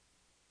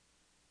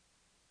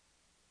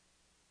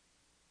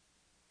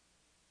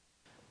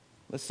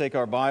Let's take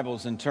our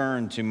Bibles and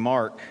turn to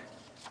Mark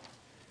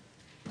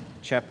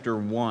chapter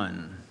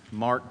 1.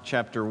 Mark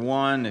chapter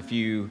 1. If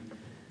you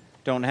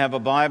don't have a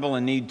Bible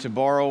and need to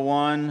borrow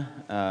one,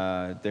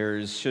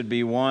 there should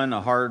be one,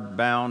 a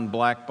hardbound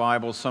black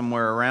Bible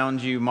somewhere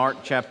around you. Mark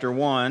chapter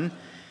 1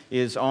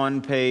 is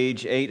on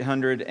page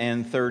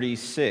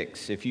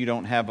 836. If you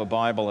don't have a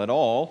Bible at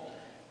all,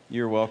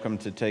 you're welcome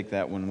to take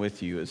that one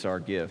with you as our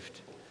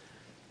gift.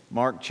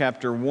 Mark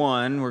chapter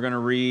 1, we're going to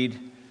read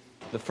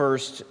the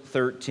first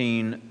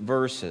 13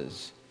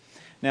 verses.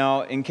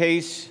 Now, in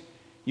case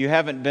you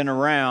haven't been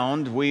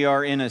around, we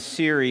are in a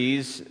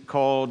series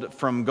called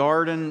From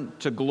Garden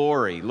to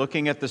Glory,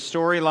 looking at the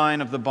storyline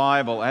of the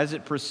Bible as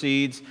it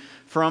proceeds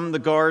from the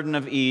Garden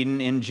of Eden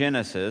in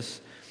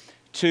Genesis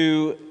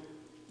to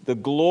the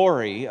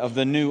glory of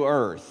the new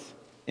earth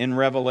in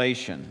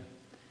Revelation.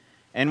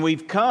 And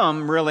we've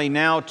come really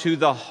now to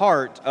the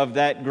heart of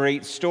that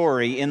great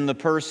story in the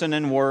person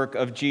and work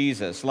of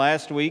Jesus.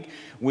 Last week,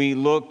 we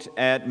looked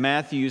at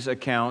Matthew's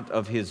account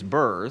of his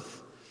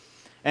birth.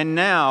 And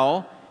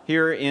now,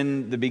 here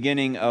in the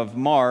beginning of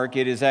Mark,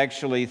 it is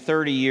actually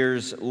 30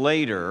 years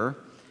later,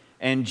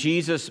 and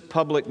Jesus'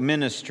 public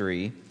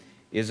ministry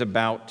is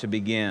about to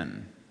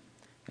begin.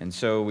 And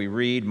so we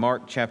read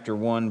Mark chapter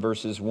 1,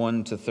 verses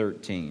 1 to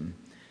 13.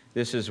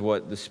 This is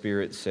what the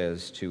Spirit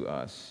says to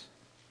us.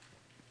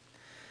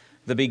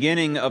 The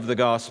beginning of the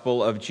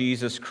gospel of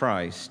Jesus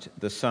Christ,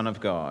 the Son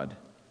of God.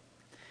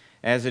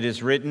 As it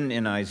is written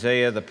in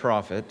Isaiah the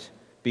prophet,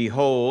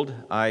 "Behold,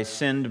 I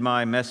send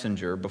my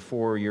messenger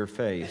before your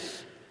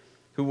face,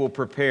 who will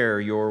prepare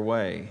your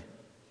way.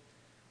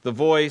 The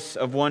voice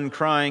of one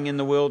crying in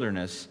the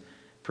wilderness,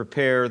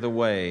 prepare the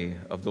way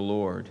of the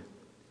Lord,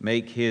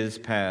 make his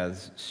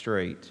paths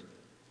straight."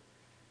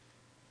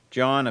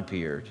 John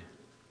appeared,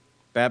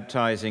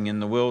 baptizing in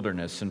the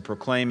wilderness and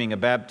proclaiming a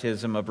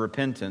baptism of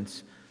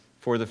repentance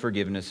for the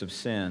forgiveness of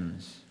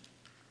sins.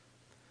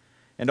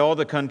 And all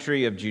the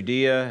country of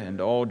Judea and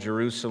all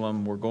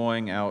Jerusalem were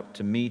going out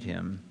to meet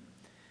him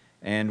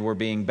and were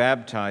being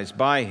baptized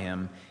by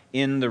him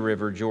in the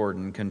river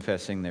Jordan,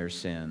 confessing their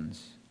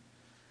sins.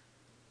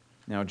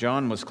 Now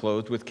John was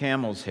clothed with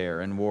camel's hair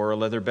and wore a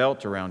leather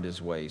belt around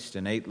his waist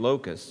and ate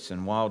locusts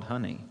and wild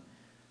honey.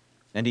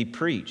 And he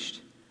preached,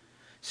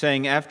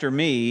 saying, "After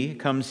me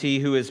comes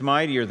he who is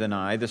mightier than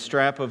I, the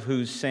strap of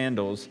whose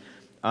sandals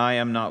I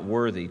am not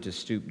worthy to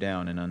stoop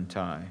down and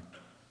untie.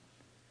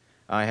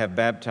 I have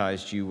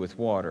baptized you with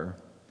water,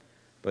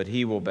 but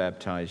he will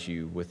baptize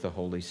you with the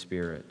Holy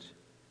Spirit."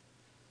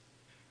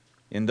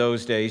 In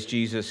those days,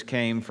 Jesus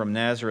came from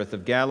Nazareth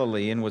of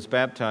Galilee and was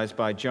baptized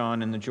by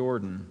John in the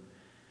Jordan.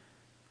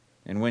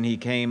 And when he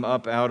came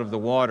up out of the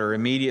water,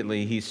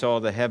 immediately he saw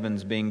the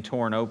heavens being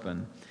torn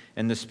open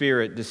and the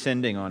Spirit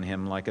descending on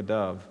him like a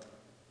dove.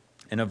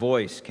 And a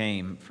voice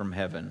came from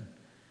heaven,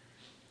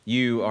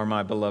 "You are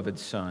my beloved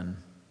Son.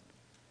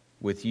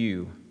 With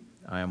you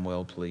I am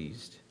well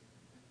pleased."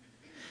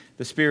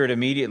 The Spirit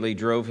immediately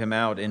drove him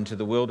out into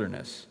the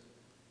wilderness,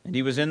 and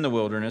he was in the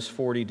wilderness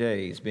 40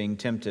 days, being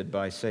tempted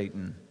by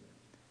Satan.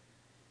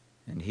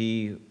 And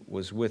he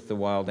was with the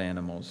wild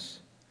animals,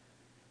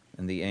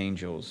 and the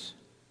angels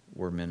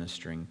were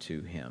ministering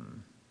to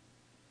him.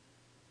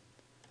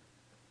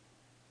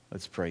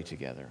 Let's pray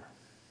together.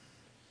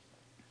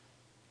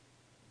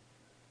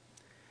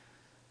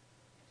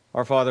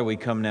 Our Father, we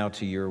come now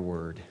to your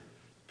word.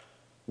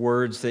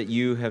 Words that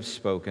you have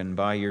spoken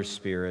by your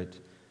Spirit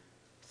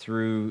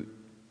through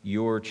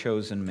your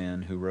chosen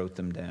men who wrote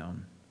them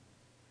down.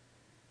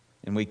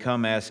 And we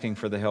come asking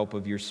for the help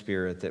of your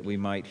Spirit that we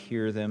might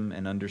hear them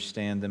and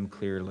understand them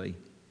clearly,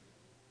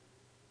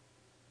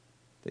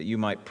 that you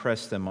might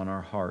press them on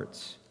our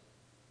hearts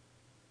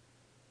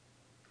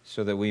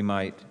so that we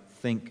might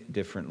think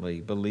differently,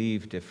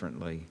 believe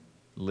differently,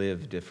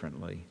 live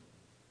differently.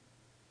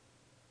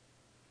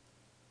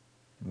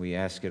 We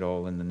ask it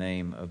all in the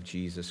name of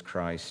Jesus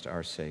Christ,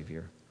 our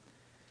Savior.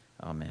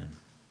 Amen.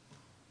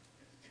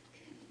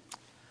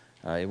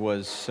 It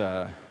was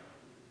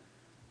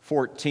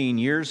 14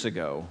 years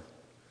ago,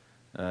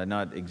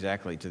 not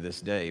exactly to this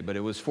day, but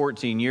it was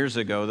 14 years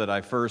ago that I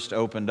first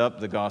opened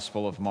up the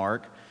Gospel of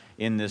Mark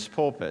in this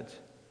pulpit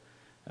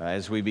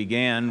as we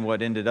began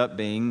what ended up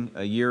being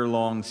a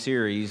year-long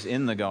series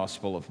in the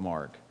Gospel of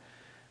Mark.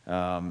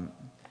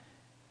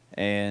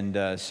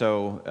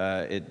 So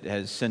it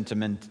has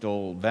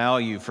sentimental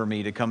value for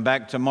me to come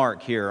back to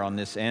Mark here on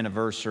this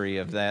anniversary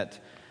of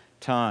that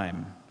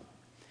time.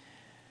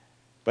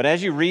 But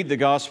as you read the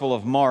Gospel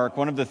of Mark,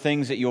 one of the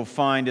things that you'll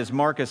find is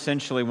Mark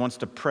essentially wants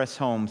to press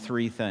home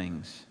three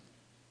things.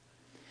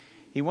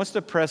 He wants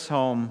to press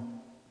home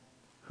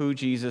who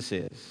Jesus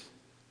is,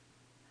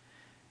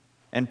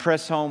 and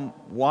press home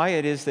why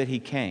it is that he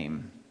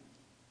came,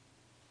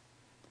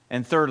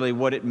 and thirdly,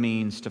 what it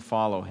means to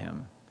follow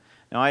him.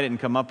 Now, I didn't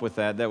come up with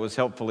that. That was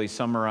helpfully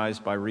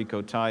summarized by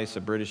Rico Tice,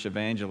 a British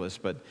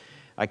evangelist, but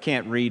I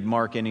can't read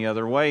Mark any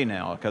other way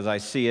now because I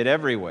see it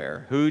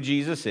everywhere. Who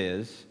Jesus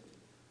is,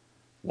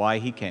 why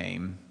he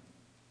came,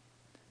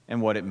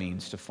 and what it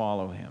means to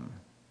follow him.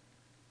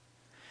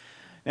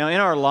 Now,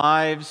 in our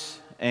lives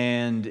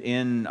and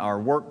in our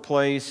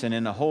workplace and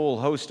in a whole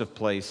host of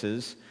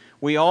places,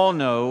 we all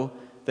know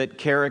that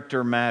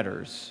character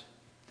matters.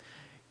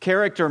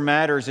 Character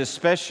matters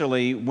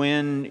especially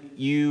when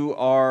you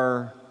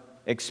are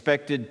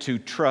expected to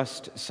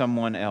trust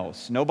someone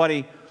else.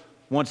 Nobody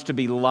wants to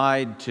be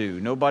lied to.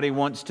 Nobody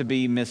wants to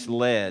be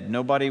misled.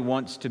 Nobody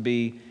wants to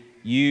be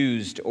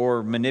used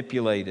or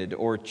manipulated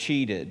or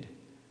cheated.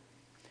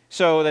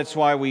 So that's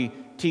why we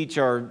teach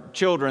our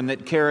children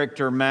that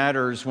character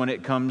matters when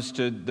it comes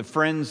to the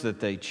friends that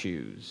they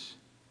choose.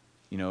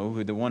 You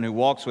know, the one who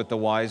walks with the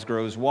wise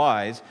grows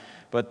wise,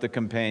 but the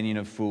companion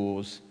of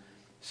fools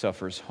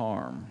suffers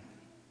harm.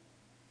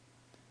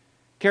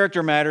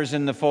 Character matters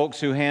in the folks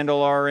who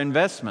handle our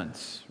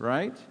investments,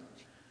 right?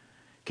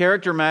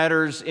 Character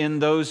matters in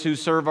those who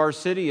serve our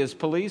city as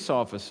police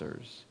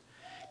officers.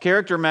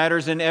 Character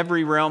matters in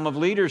every realm of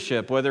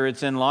leadership, whether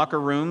it's in locker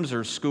rooms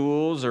or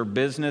schools or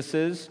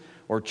businesses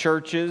or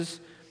churches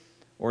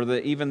or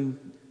even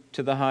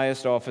to the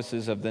highest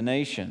offices of the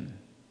nation.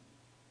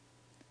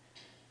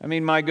 I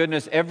mean, my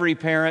goodness, every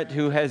parent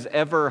who has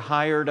ever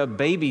hired a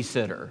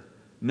babysitter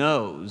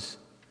knows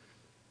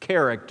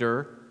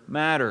character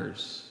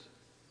matters.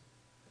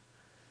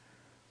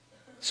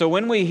 So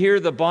when we hear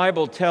the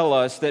Bible tell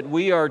us that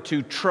we are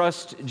to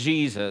trust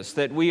Jesus,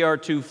 that we are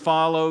to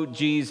follow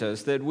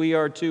Jesus, that we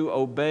are to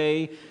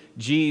obey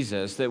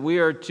Jesus, that we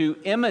are to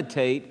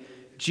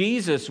imitate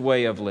Jesus'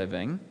 way of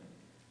living,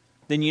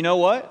 then you know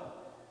what?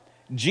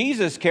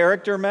 Jesus'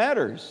 character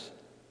matters.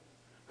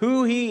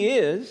 Who He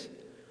is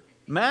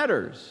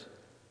matters.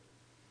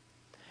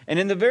 And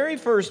in the very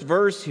first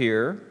verse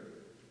here,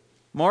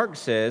 Mark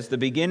says, the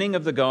beginning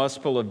of the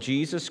gospel of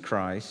Jesus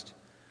Christ,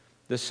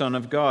 the Son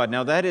of God.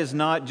 Now that is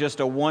not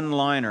just a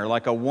one-liner,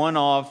 like a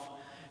one-off.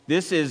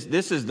 This is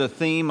the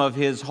theme of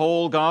his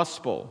whole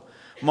gospel.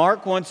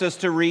 Mark wants us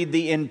to read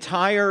the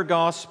entire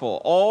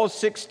gospel, all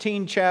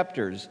 16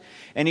 chapters,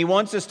 and he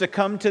wants us to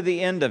come to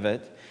the end of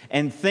it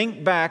and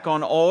think back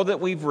on all that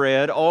we've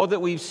read, all that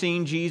we've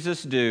seen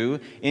Jesus do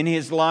in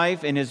His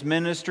life, in His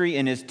ministry,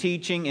 in His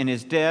teaching, in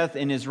His death,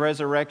 in His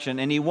resurrection.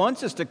 And he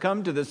wants us to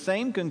come to the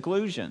same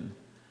conclusion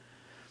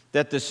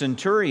that the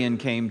centurion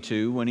came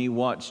to when he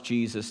watched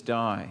Jesus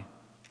die.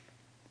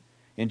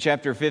 In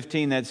chapter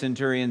 15, that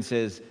centurion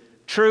says,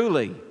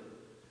 "Truly,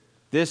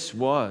 this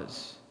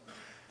was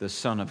the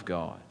Son of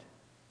God."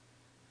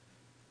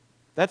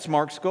 That's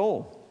Mark's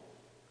goal.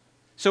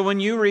 So when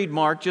you read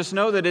Mark, just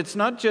know that it's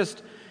not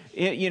just,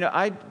 you know,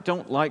 I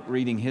don't like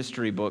reading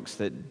history books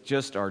that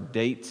just are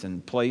dates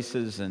and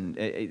places, and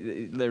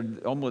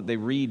they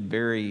read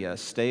very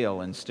stale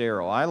and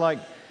sterile. I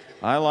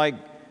like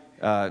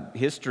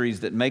histories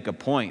that make a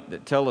point,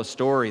 that tell a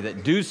story,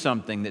 that do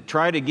something, that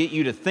try to get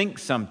you to think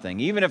something.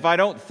 Even if I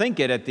don't think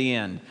it at the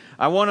end,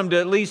 I want them to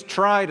at least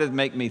try to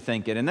make me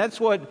think it. And that's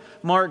what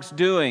Mark's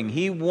doing.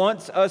 He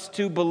wants us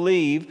to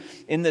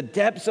believe in the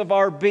depths of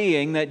our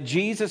being that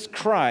Jesus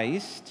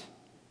Christ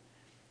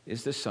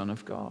is the Son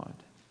of God.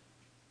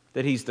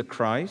 That He's the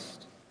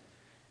Christ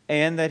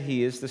and that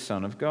He is the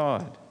Son of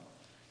God.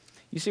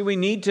 You see, we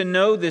need to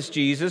know this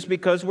Jesus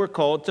because we're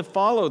called to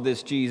follow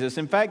this Jesus.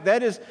 In fact,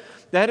 that is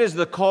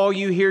the call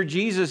you hear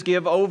Jesus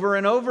give over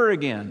and over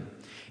again.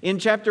 In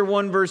chapter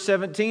 1, verse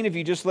 17, if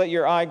you just let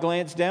your eye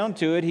glance down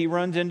to it, He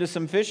runs into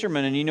some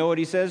fishermen, and you know what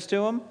He says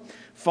to them?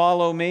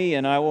 "Follow me,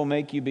 and I will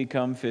make you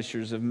become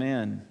fishers of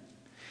men."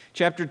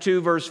 Chapter 2,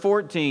 verse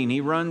 14,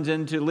 He runs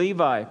into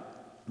Levi,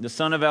 the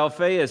son of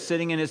Alphaeus,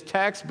 sitting in his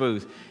tax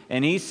booth,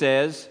 and He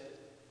says,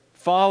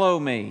 "Follow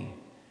me."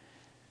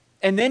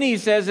 And then He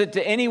says it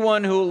to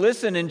anyone who will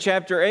listen in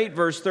chapter 8,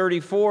 verse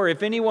 34,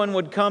 "If anyone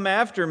would come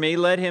after me,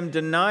 let him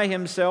deny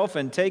himself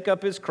and take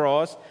up his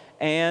cross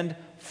and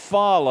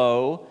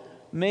follow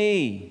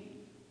me."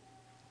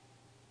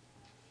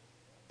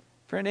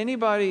 Friend,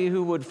 anybody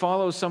who would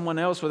follow someone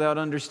else without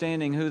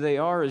understanding who they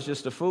are is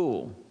just a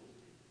fool.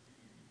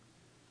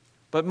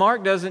 But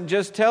Mark doesn't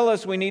just tell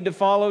us we need to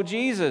follow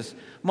Jesus.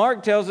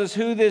 Mark tells us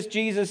who this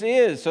Jesus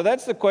is. So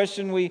that's the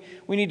question we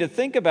need to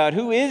think about.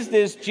 Who is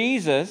this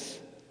Jesus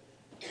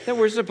that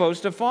we're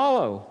supposed to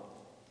follow?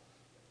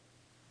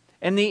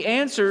 And the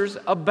answers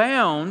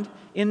abound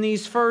in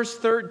these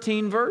first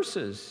 13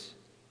 verses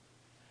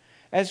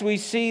as we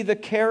see the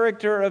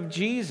character of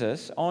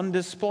Jesus on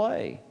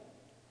display.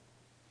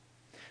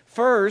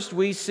 First,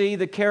 we see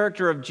the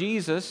character of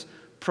Jesus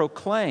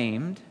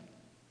proclaimed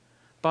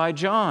by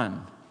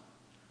John.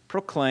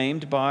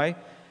 Proclaimed by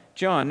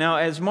John. Now,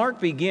 as Mark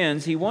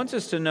begins, he wants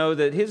us to know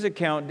that his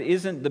account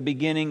isn't the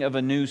beginning of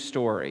a new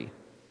story.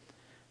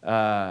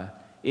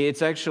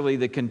 It's actually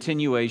the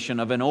continuation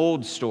of an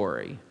old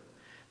story.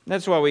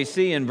 That's why we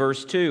see in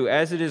verse 2,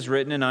 "As it is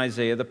written in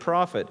Isaiah the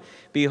prophet,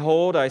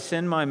 Behold, I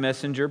send my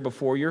messenger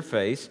before your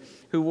face,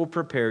 who will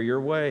prepare your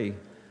way.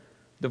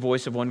 The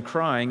voice of one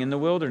crying in the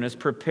wilderness,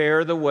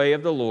 Prepare the way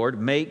of the Lord,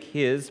 make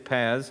His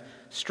paths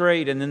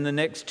straight." And then the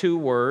next two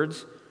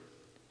words,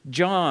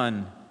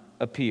 John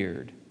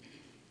appeared.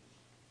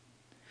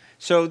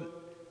 So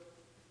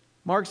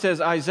Mark says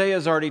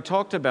Isaiah's already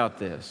talked about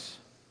this.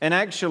 And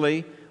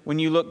actually, when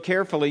you look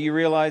carefully, you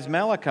realize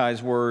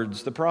Malachi's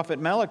words, the prophet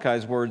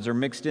Malachi's words, are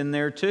mixed in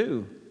there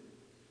too.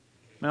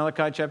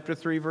 Malachi chapter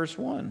 3, verse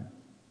 1.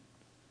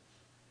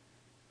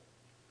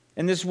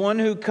 And this one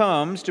who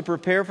comes to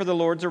prepare for the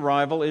Lord's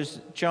arrival is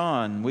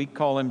John. We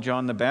call him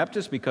John the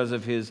Baptist because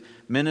of his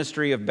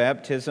ministry of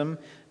baptism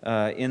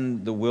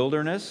in the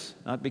wilderness,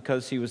 not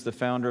because he was the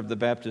founder of the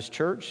Baptist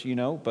church,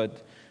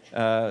 but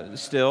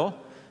still,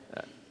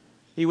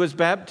 he was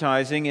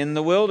baptizing in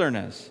the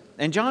wilderness.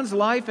 And John's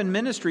life and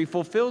ministry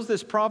fulfills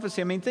this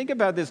prophecy. I mean, think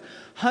about this.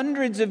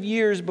 Hundreds of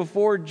years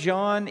before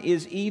John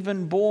is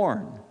even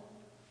born,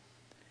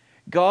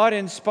 God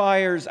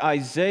inspires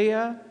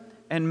Isaiah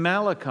and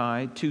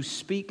Malachi to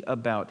speak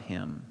about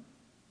him.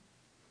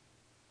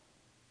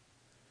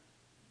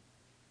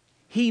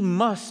 He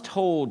must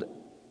hold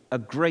a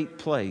great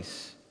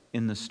place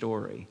in the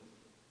story.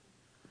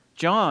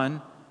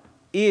 John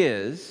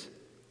is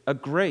a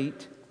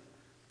great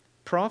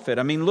prophet.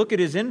 I mean, look at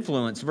his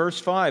influence. Verse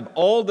 5,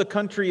 all the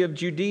country of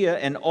Judea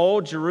and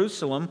all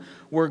Jerusalem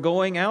were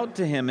going out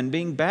to him and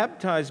being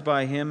baptized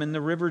by him in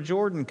the river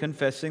Jordan,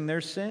 confessing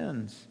their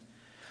sins.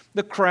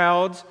 The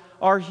crowds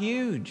are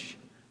huge.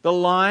 The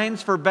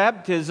lines for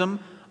baptism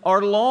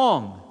are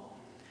long.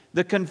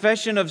 The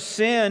confession of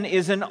sin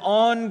is an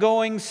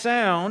ongoing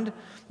sound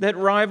that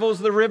rivals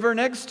the river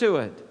next to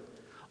it.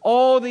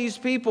 All these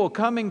people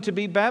coming to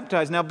be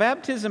baptized. Now,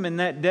 baptism in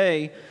that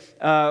day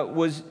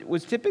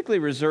was typically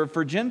reserved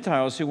for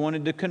Gentiles who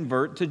wanted to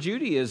convert to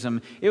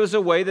Judaism. It was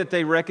a way that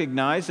they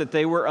recognized that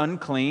they were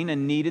unclean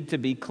and needed to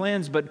be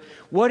cleansed. But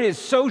what is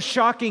so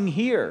shocking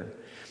here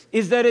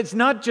is that it's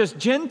not just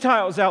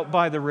Gentiles out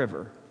by the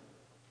river.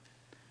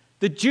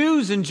 The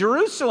Jews in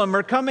Jerusalem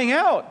are coming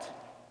out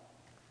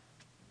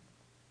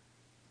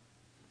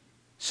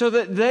so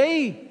that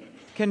they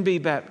can be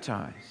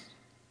baptized,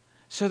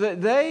 so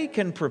that they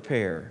can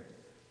prepare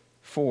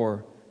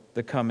for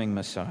the coming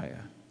Messiah.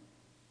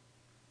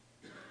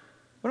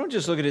 We don't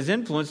just look at his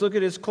influence, look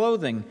at his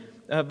clothing.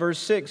 Verse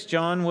 6,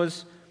 John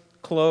was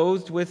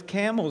clothed with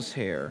camel's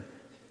hair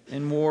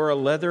and wore a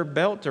leather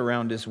belt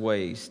around his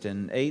waist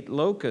and ate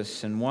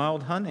locusts and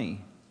wild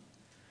honey.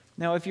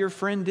 Now, if your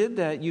friend did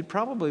that, you'd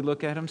probably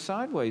look at him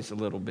sideways a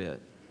little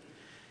bit.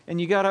 And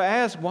you got to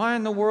ask, why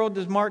in the world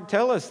does Mark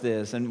tell us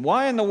this? And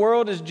why in the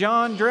world is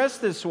John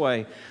dressed this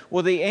way?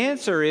 Well, the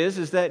answer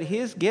is that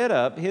his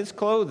getup, his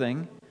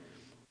clothing,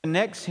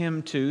 connects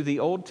him to the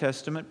Old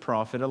Testament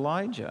prophet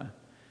Elijah.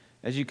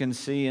 As you can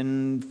see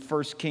in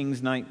 1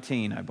 Kings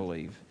 19, I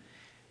believe.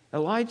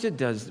 Elijah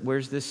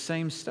wears this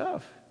same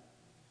stuff.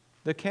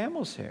 The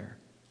camel's hair.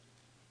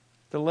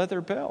 The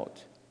leather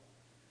belt.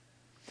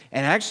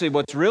 And actually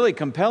what's really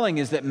compelling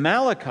is that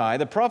Malachi,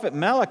 the prophet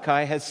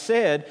Malachi, has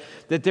said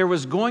that there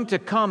was going to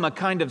come a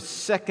kind of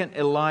second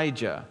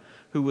Elijah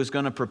who was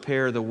going to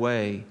prepare the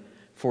way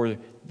for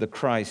the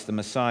Christ, the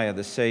Messiah,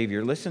 the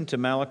Savior. Listen to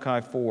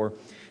Malachi 4.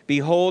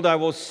 Behold, I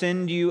will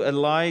send you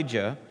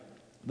Elijah,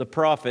 the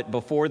prophet,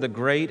 before the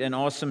great and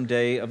awesome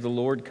day of the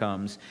Lord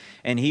comes,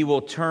 and he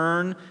will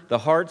turn the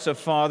hearts of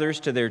fathers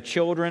to their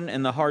children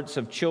and the hearts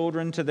of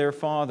children to their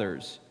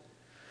fathers.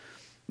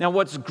 Now,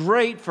 what's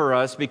great for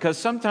us, because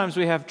sometimes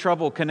we have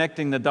trouble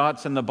connecting the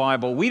dots in the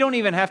Bible, we don't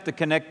even have to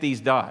connect these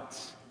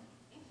dots.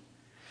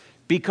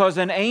 Because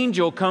an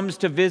angel comes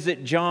to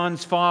visit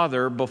John's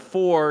father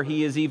before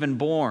he is even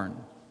born,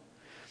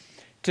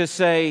 to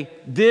say,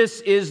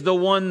 this is the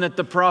one that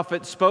the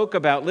prophet spoke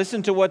about.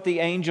 Listen to what the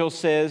angel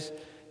says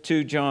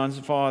to John's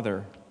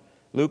father.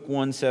 Luke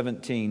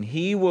 1:17.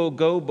 He will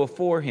go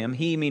before him,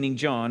 he meaning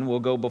John, will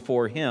go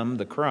before him,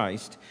 the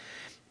Christ,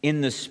 in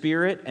the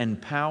spirit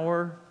and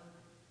power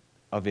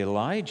of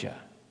Elijah,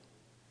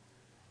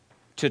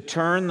 to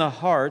turn the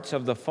hearts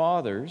of the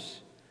fathers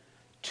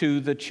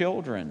to the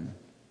children.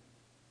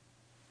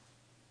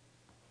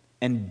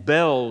 And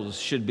bells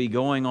should be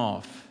going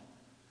off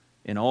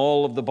in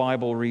all of the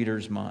Bible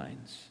readers'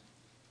 minds.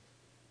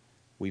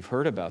 We've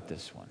heard about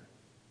this one.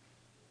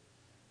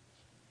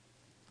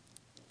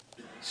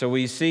 So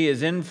we see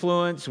his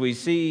influence. We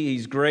see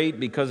he's great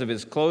because of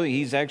his clothing.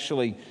 He's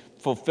actually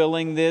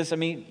fulfilling this. I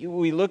mean,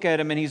 we look at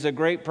him and he's a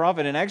great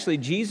prophet. And actually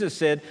Jesus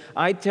said,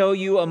 I tell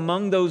you,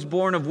 among those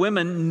born of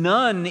women,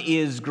 none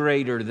is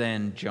greater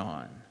than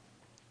John.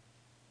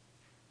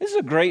 This is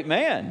a great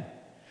man.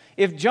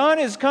 If John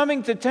is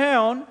coming to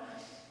town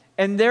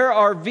and there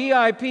are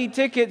VIP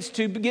tickets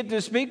to get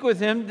to speak with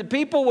him, the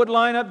people would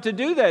line up to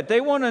do that.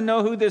 They want to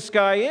know who this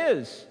guy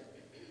is.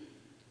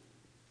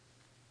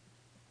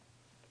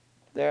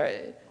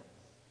 They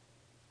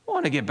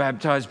want to get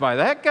baptized by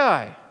that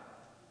guy.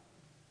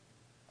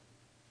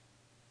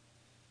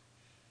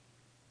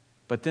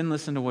 But then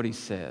listen to what he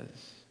says.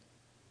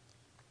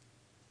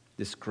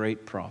 This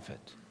great prophet.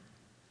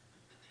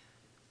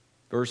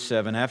 Verse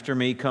 7, after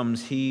me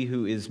comes he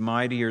who is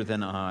mightier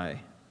than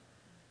I,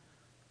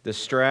 the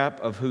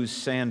strap of whose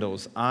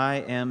sandals I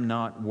am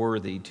not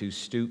worthy to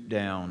stoop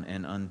down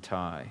and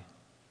untie.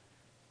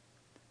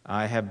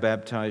 I have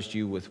baptized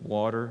you with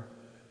water,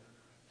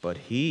 but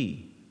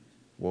he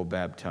will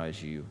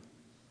baptize you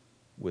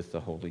with the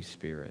Holy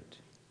Spirit.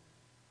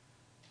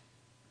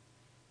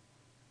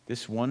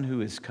 This one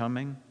who is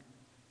coming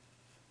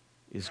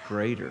is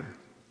greater,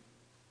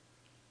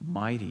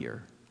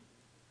 mightier.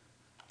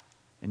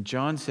 And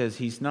John says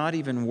he's not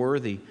even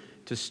worthy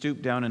to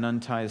stoop down and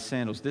untie his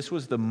sandals. This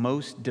was the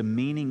most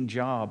demeaning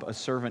job a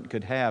servant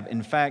could have.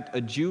 In fact,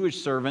 a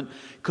Jewish servant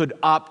could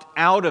opt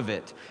out of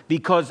it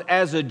because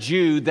as a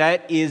Jew,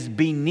 that is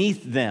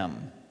beneath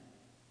them.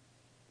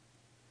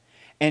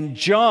 And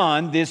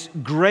John, this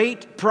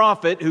great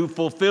prophet who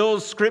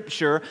fulfills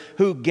Scripture,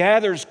 who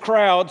gathers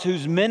crowds,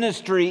 whose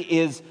ministry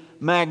is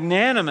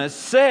magnanimous,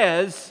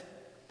 says,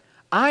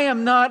 I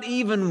am not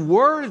even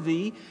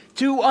worthy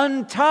to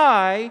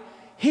untie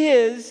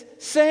his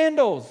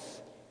sandals.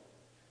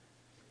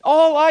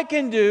 All I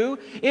can do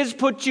is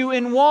put you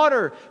in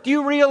water. Do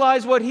you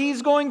realize what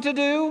he's going to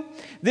do?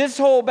 This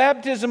whole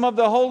baptism of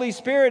the Holy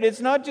Spirit, it's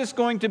not just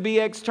going to be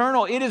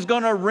external. It is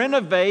going to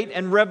renovate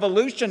and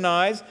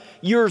revolutionize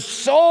your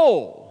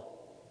soul.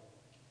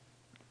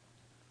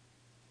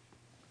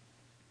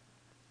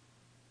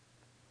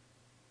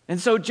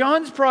 And so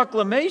John's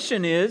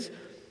proclamation is,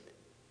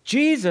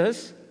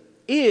 Jesus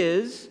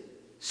is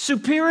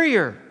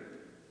superior.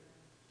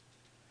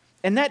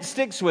 And that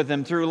sticks with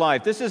him through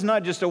life. This is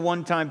not just a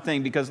one-time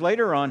thing, because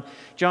later on,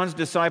 John's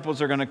disciples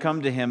are going to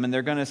come to him and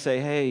they're going to say,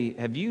 hey,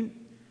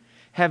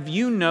 have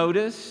you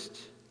noticed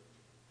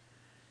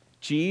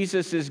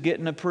Jesus is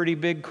getting a pretty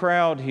big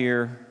crowd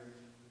here?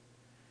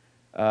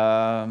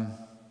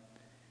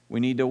 We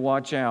need to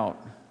watch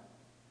out.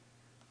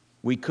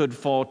 We could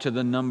fall to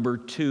the number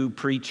 2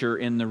 preacher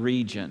in the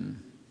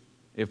region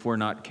if we're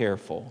not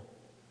careful.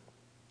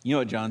 You know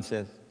what John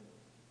says?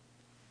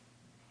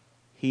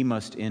 He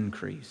must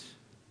increase,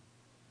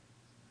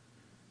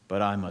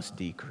 but I must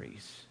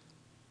decrease.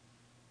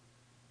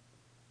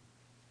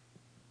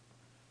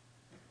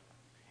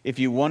 If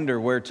you wonder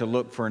where to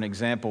look for an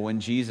example when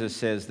Jesus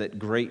says that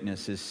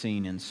greatness is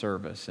seen in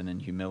service and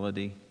in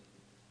humility,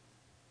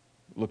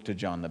 look to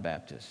John the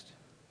Baptist.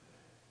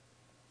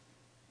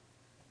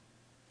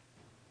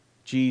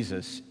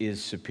 Jesus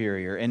is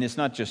superior. And it's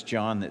not just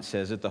John that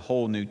says it, the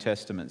whole New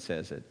Testament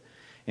says it.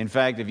 In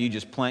fact, if you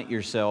just plant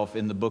yourself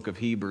in the book of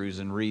Hebrews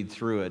and read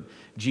through it,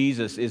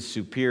 Jesus is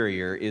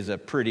superior is a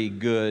pretty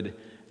good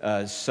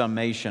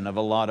summation of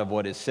a lot of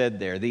what is said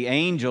there. The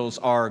angels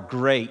are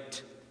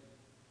great,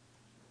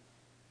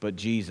 but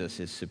Jesus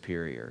is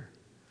superior.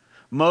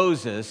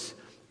 Moses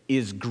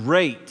is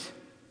great,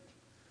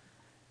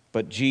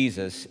 but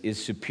Jesus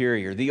is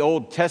superior. The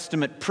Old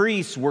Testament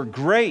priests were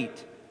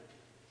great,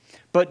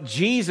 but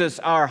Jesus,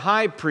 our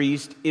high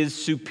priest, is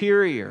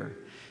superior.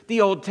 The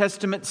Old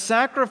Testament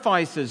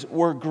sacrifices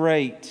were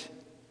great,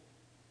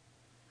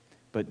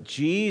 but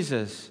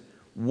Jesus,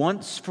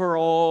 once for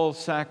all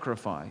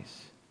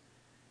sacrifice,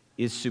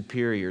 is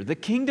superior. The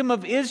kingdom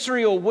of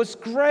Israel was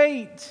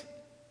great,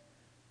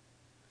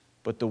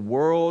 but the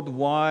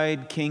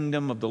worldwide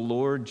kingdom of the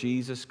Lord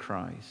Jesus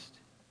Christ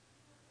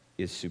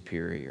is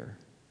superior.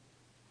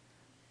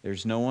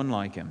 There's no one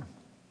like him.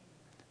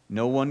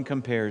 No one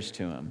compares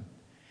to him.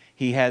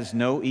 He has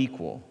no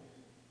equal.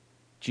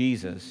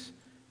 Jesus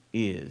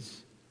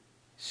is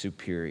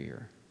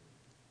superior.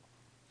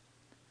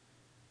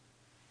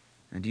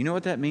 And do you know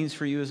what that means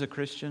for you as a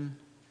Christian?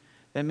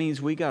 That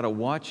means we got to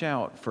watch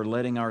out for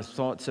letting our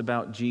thoughts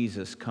about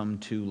Jesus come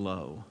too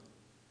low.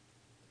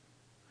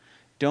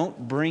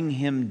 Don't bring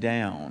him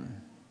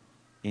down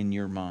in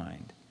your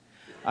mind.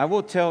 I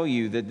will tell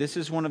you that this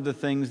is one of the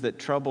things that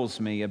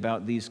troubles me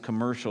about these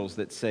commercials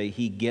that say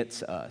he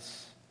gets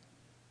us.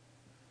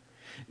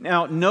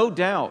 Now, no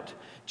doubt,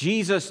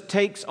 Jesus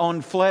takes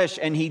on flesh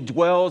and he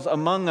dwells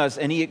among us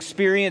and he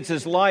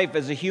experiences life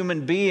as a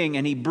human being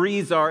and he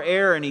breathes our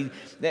air and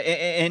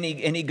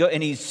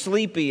he's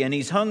sleepy and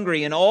he's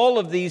hungry and all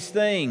of these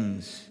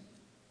things.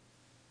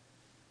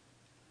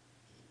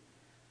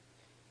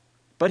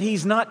 But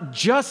he's not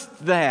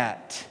just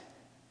that.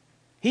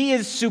 He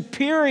is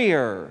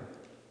superior.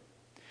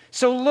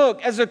 So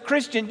look, as a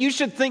Christian, you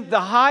should think the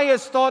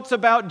highest thoughts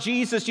about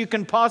Jesus you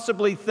can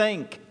possibly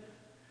think.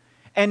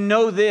 And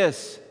know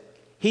this,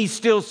 he's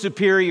still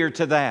superior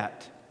to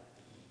that.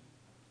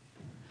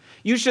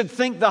 You should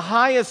think the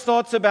highest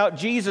thoughts about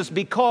Jesus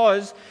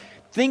because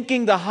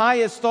thinking the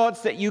highest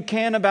thoughts that you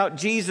can about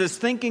Jesus,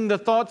 thinking the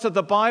thoughts of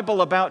the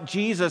Bible about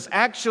Jesus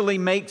actually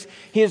makes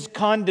his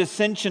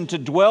condescension to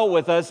dwell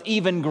with us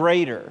even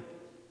greater.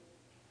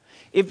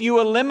 If you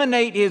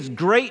eliminate his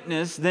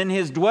greatness, then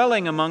his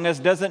dwelling among us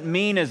doesn't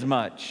mean as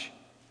much.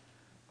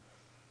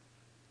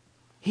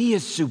 He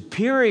is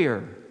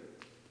superior.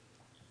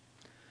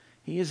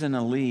 He is in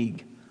a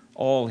league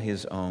all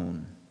his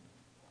own.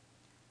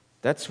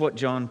 That's what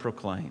John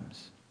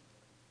proclaims.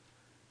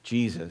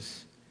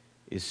 Jesus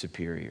is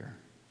superior.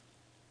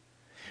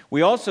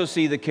 We also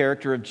see the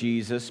character of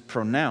Jesus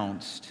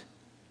pronounced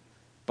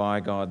by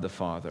God the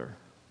Father.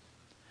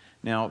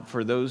 Now,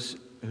 for those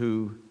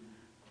who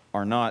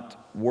are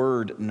not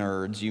word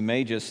nerds, you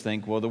may just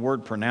think, well, the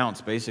word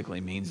pronounce basically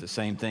means the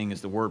same thing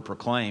as the word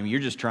proclaim. You're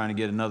just trying to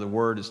get another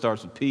word that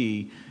starts with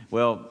P.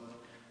 Well,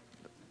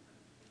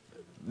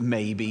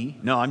 maybe.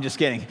 No, I'm just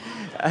kidding.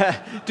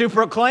 To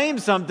proclaim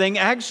something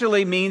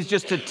actually means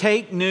just to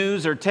take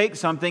news or take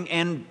something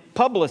and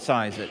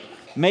publicize it,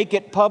 make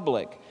it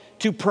public.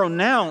 To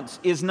pronounce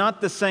is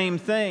not the same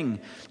thing.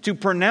 To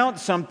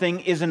pronounce something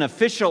is an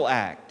official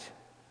act.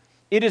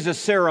 It is a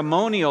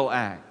ceremonial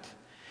act.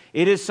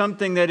 It is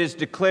something that is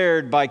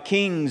declared by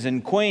kings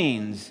and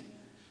queens.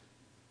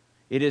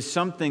 It is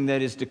something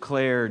that is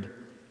declared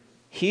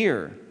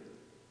here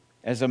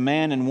as a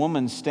man and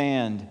woman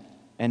stand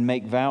and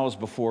make vows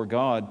before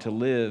God to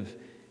live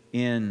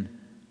in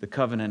the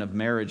covenant of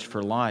marriage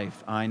for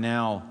life. I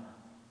now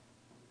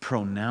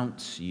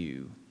pronounce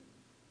you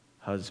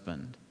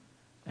husband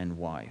and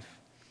wife.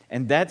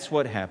 And that's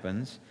what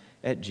happens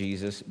at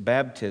Jesus'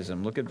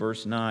 baptism. Look at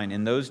verse 9.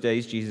 In those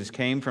days, Jesus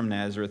came from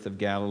Nazareth of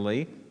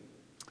Galilee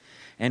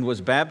and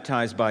was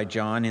baptized by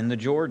John in the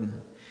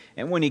Jordan.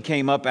 And when he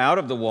came up out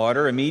of the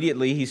water,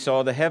 immediately he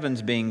saw the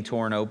heavens being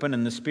torn open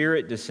and the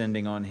Spirit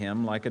descending on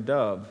him like a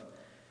dove.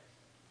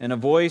 And a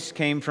voice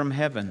came from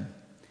heaven,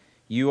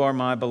 "You are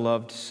my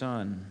beloved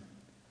Son.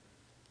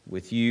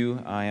 With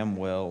you I am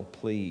well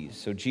pleased."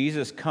 So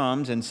Jesus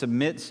comes and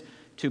submits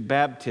to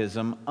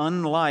baptism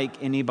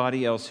unlike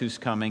anybody else who's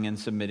coming and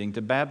submitting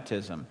to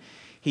baptism.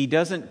 He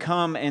doesn't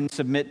come and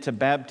submit to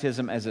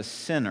baptism as a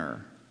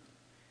sinner.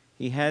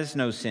 He has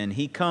no sin.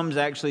 He comes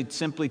actually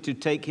simply to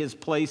take his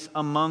place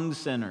among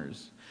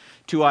sinners,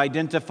 to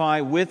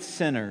identify with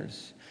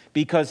sinners,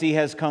 because he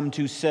has come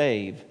to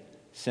save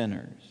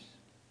sinners.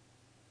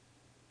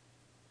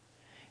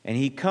 And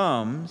he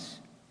comes,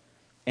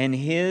 and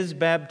his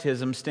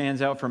baptism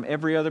stands out from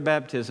every other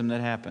baptism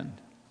that happened.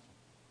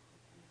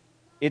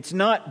 It's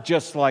not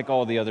just like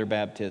all the other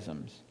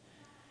baptisms.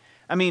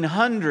 I mean,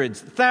 hundreds,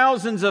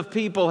 thousands of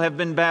people have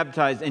been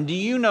baptized. And do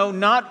you know,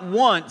 not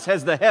once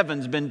has the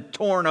heavens been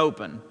torn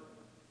open.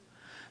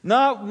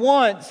 Not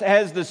once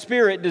has the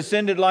Spirit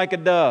descended like a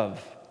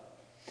dove.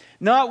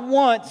 Not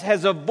once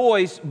has a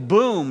voice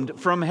boomed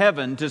from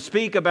heaven to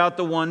speak about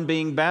the one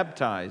being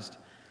baptized.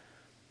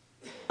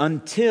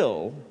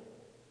 Until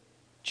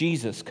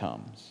Jesus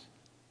comes.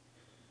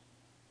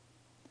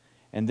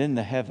 And then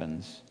the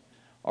heavens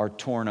are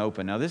torn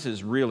open. Now, this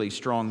is really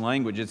strong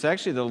language. It's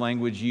actually the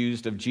language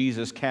used of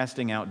Jesus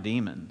casting out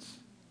demons.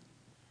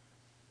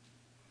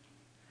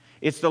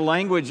 It's the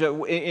language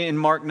in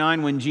Mark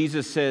 9 when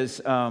Jesus says,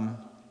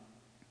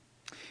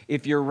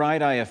 if your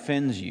right eye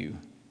offends you,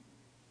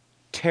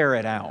 tear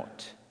it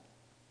out.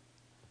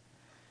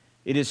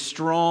 It is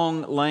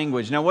strong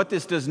language. Now, what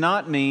this does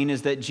not mean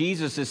is that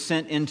Jesus is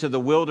sent into the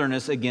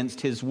wilderness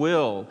against his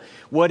will.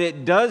 What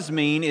it does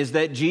mean is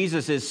that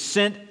Jesus is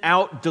sent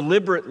out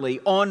deliberately,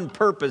 on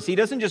purpose. He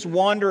doesn't just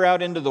wander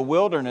out into the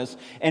wilderness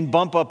and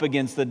bump up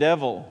against the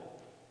devil.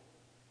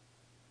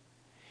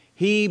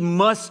 He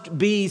must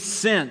be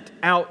sent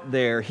out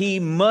there. He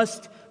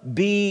must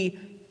be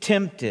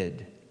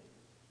tempted.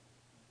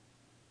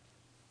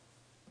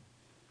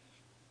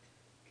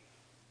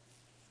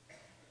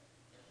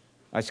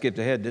 I skipped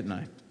ahead, didn't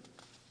I?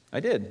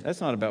 I did.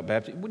 That's not about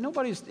baptism.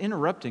 Nobody's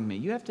interrupting me.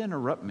 You have to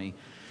interrupt me.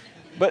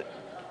 But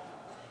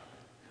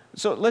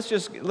so let's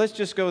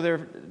just go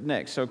there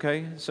next,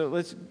 okay? So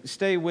let's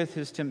stay with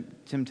his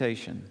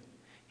temptation.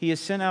 He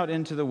is sent out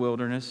into the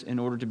wilderness in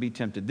order to be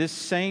tempted. This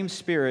same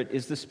Spirit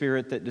is the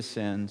Spirit that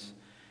descends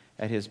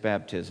at his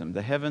baptism.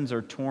 The heavens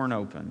are torn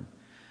open.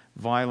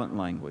 Violent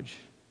language.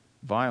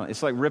 Violent.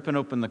 It's like ripping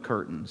open the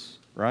curtains,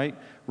 right?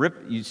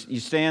 You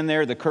stand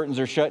there, the curtains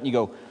are shut, and you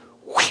go,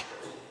 whoosh.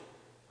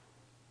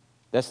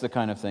 That's the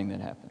kind of thing that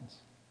happens.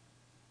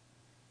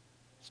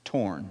 It's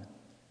torn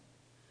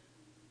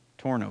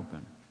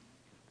open.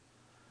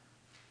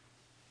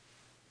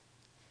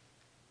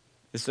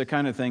 It's the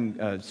kind of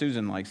thing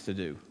Susan likes to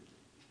do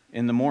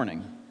in the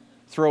morning.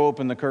 Throw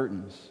open the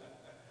curtains,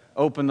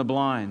 open the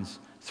blinds,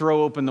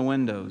 throw open the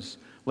windows,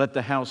 let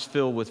the house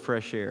fill with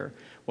fresh air.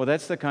 Well,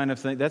 that's the kind of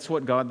thing, that's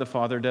what God the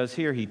Father does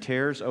here. He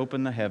tears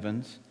open the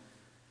heavens,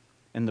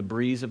 and the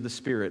breeze of the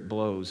Spirit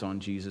blows on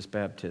Jesus'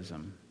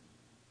 baptism.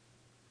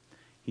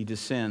 He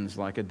descends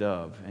like a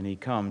dove, and he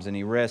comes and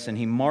he rests and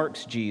he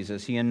marks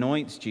Jesus. He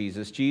anoints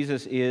Jesus.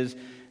 Jesus is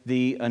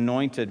the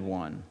anointed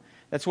one.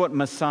 That's what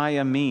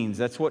Messiah means.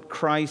 That's what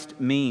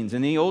Christ means.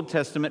 In the Old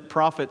Testament,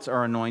 prophets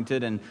are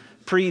anointed and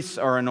priests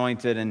are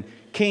anointed and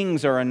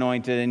kings are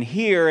anointed. And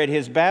here at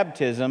his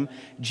baptism,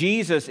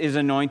 Jesus is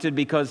anointed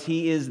because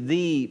he is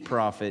the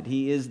prophet.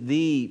 He is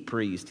the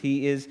priest.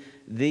 He is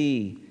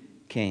the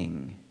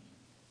king.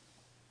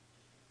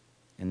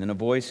 And then a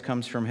voice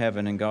comes from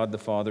heaven, and God the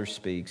Father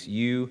speaks,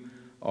 "You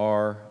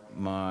are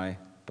my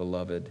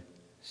beloved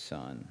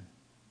Son."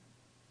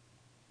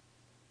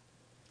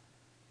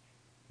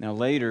 Now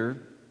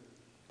later,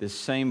 this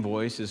same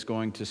voice is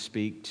going to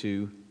speak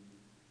to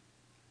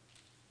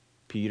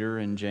Peter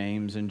and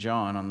James and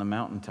John on the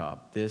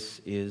mountaintop.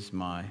 "This is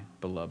my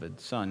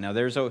beloved Son." Now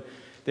there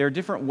are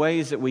different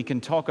ways that we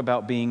can talk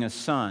about being a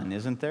son,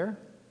 isn't there?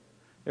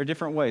 There are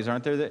different ways,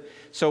 aren't there?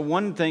 So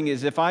one thing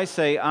is if I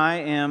say, "I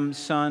am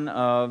son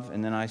of,"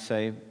 and then I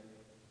say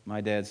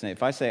my dad's name.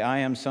 If I say, "I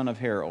am son of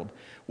Harold,"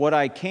 what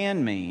I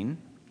can mean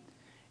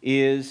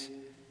is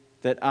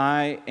that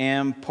I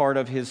am part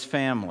of his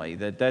family.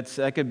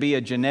 That could be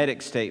a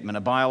genetic statement,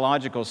 a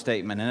biological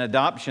statement, an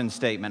adoption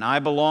statement. I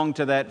belong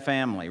to that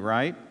family,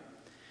 right?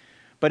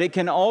 But it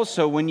can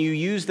also, when you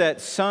use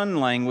that son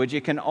language,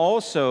 it can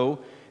also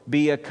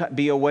be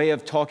a way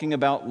of talking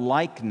about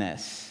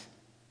likeness.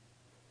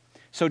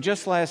 So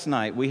just last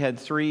night, we had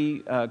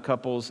 3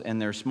 couples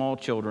and their small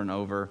children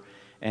over,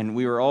 and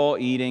we were all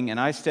eating, and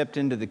I stepped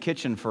into the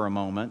kitchen for a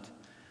moment,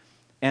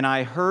 and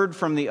I heard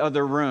from the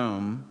other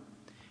room,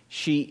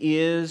 "She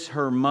is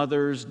her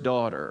mother's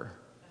daughter."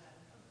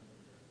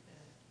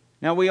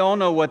 Now, we all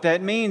know what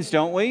that means,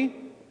 don't we?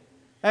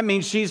 That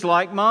means she's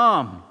like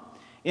Mom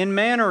in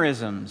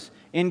mannerisms,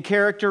 in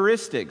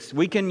characteristics.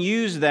 We can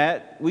use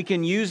that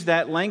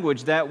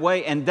language that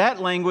way, and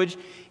that language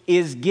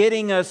is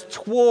getting us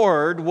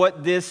toward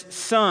what this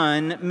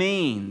son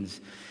means.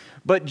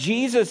 But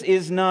Jesus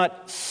is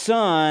not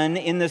son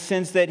in the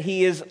sense that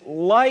he is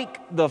like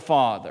the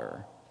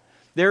Father.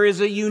 There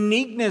is a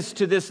uniqueness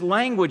to this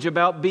language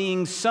about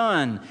being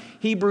son.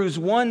 Hebrews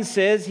 1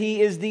 says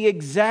he is the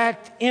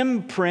exact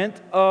imprint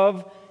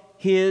of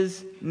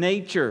his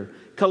nature.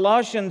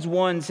 Colossians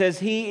 1 says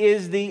he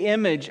is the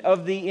image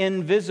of the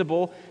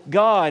invisible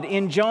God.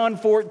 In John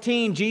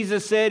 14,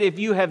 Jesus said, "If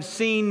you have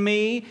seen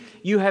me,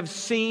 you have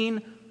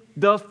seen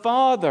the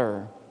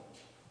Father."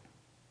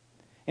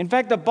 In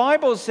fact, the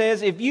Bible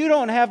says if you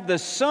don't have the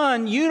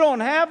Son, you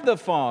don't have the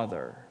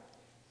Father.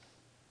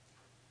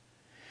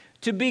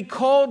 To be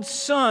called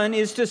son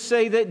is to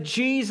say that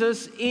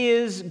Jesus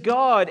is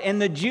God,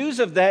 and the Jews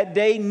of that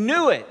day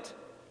knew it.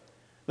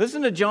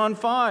 Listen to John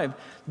 5.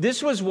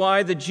 This was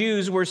why the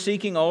Jews were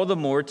seeking all the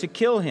more to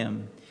kill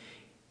him.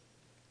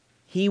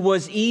 He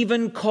was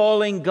even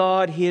calling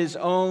God his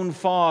own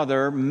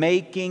Father,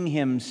 making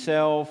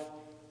himself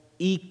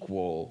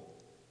equal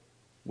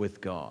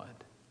with God.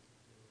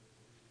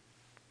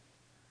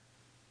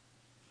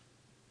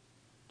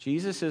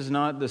 Jesus is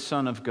not the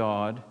Son of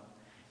God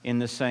in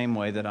the same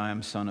way that I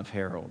am son of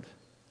Harold.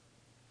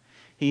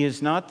 He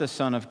is not the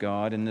Son of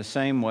God in the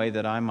same way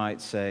that I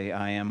might say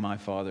I am my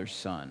Father's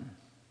son.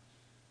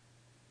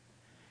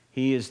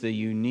 He is the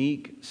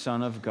unique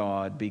Son of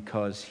God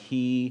because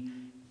he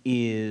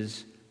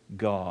is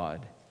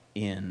God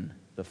in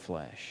the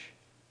flesh.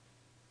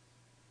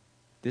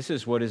 This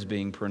is what is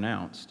being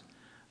pronounced.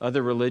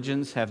 Other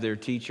religions have their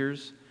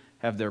teachers,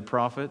 have their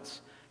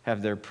prophets,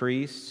 have their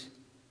priests,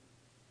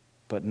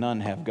 but none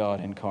have God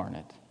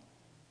incarnate.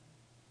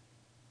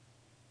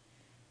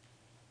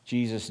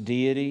 Jesus'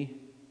 deity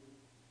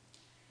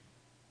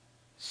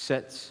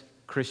sets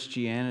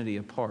Christianity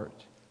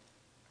apart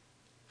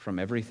from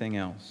everything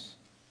else.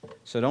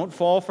 So don't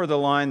fall for the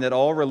line that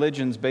all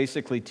religions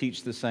basically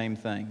teach the same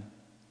thing.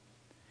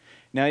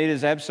 Now, it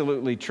is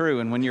absolutely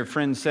true, and when your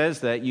friend says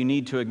that, you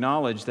need to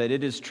acknowledge that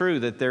it is true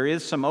that there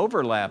is some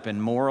overlap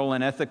in moral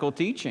and ethical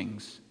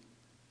teachings.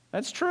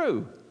 That's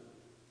true.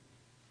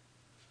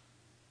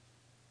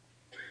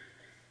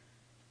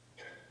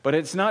 But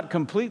it's not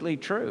completely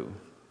true.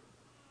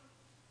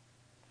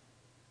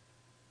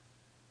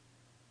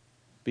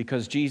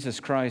 Because Jesus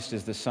Christ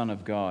is the Son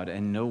of God,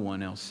 and no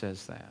one else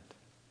says that.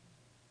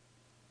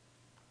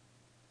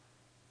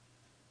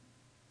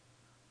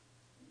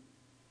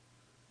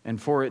 And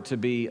for it to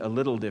be a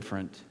little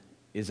different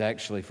is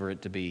actually for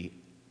it to be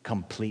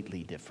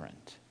completely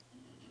different.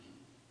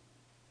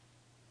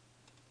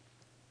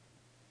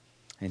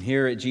 And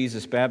here at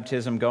Jesus'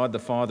 baptism, God the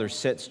Father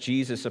sets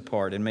Jesus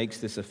apart and makes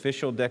this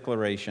official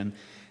declaration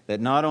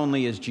that not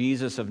only is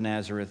Jesus of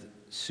Nazareth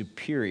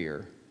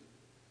superior,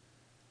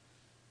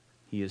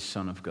 he is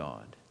Son of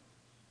God.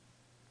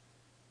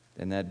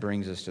 And that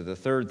brings us to the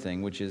third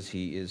thing, which is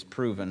he is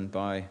proven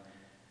by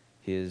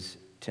his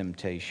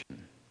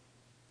temptation.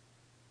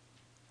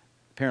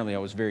 Apparently, I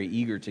was very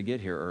eager to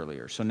get here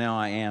earlier, so now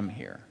I am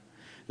here.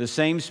 The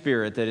same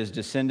Spirit that has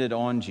descended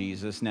on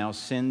Jesus now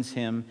sends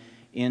him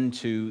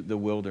into the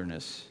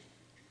wilderness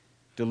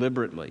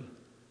deliberately,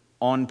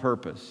 on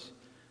purpose.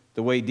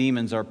 The way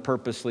demons are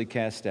purposely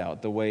cast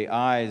out, the way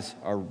eyes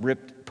are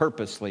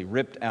purposely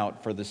ripped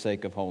out for the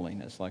sake of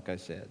holiness, like I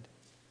said.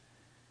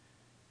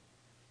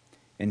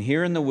 And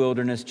here in the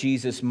wilderness,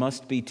 Jesus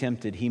must be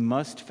tempted. He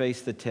must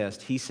face the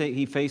test. He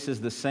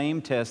faces the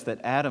same test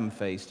that Adam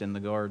faced in the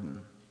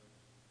garden.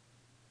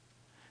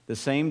 The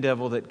same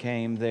devil that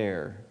came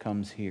there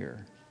comes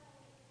here.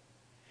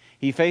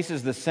 He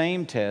faces the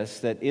same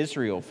test that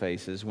Israel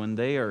faces when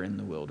they are in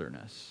the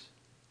wilderness.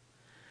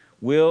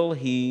 Will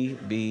he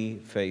be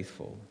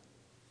faithful?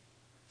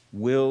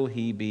 Will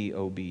he be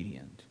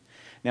obedient?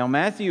 Now,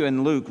 Matthew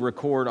and Luke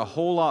record a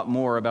whole lot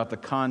more about the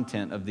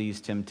content of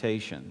these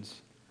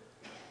temptations.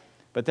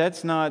 But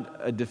that's not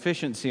a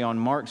deficiency on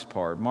Mark's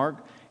part.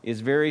 Mark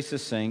is very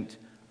succinct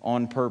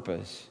on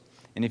purpose.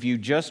 And if you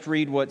just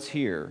read what's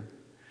here,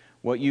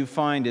 what you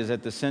find is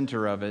at the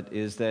center of it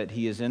is that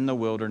he is in the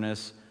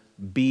wilderness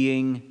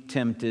being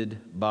tempted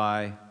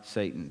by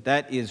Satan.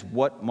 That is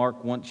what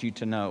Mark wants you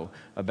to know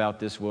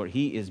about this world.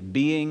 He is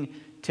being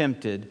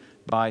tempted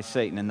by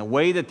Satan. And the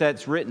way that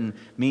that's written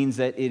means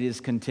that it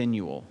is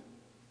continual.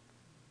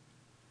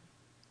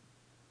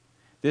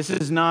 This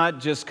is not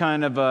just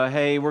kind of a,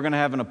 hey, we're going to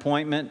have an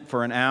appointment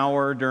for an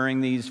hour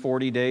during these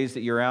 40 days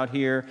that you're out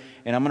here,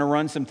 and I'm going to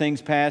run some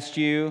things past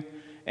you,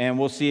 and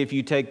we'll see if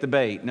you take the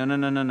bait. No, no,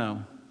 no, no,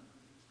 no.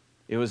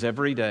 It was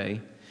every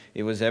day.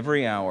 It was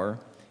every hour.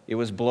 It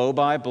was blow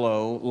by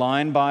blow,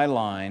 line by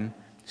line.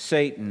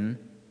 Satan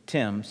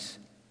tempts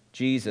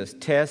Jesus,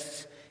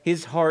 tests.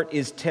 His heart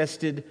is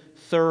tested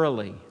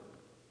thoroughly.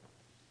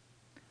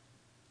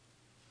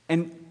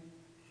 And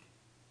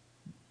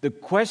the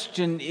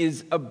question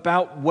is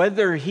about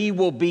whether he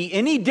will be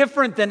any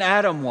different than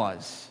Adam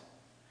was.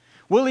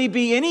 Will he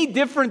be any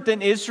different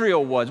than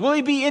Israel was? Will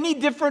he be any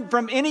different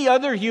from any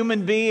other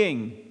human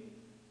being?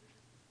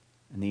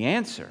 And the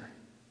answer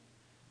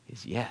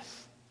is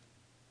yes.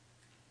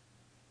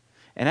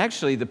 And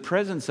actually, the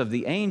presence of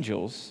the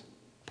angels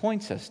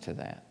points us to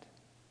that.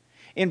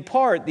 In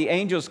part, the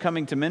angels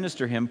coming to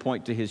minister him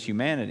point to his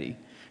humanity,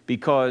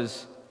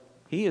 because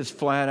he is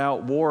flat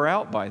out wore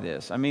out by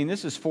this. I mean,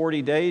 this is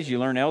 40 days. You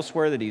learn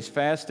elsewhere that he's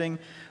fasting.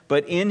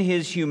 But in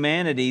his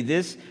humanity,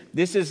 this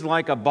is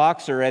like a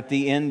boxer at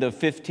the end of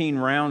 15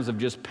 rounds of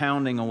just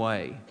pounding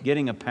away,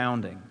 getting a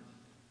pounding.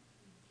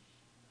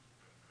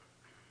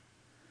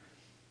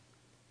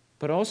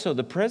 But also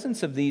the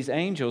presence of these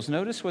angels,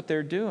 notice what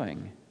they're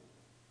doing.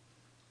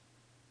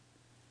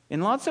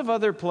 In lots of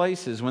other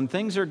places, when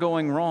things are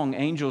going wrong,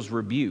 angels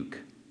rebuke.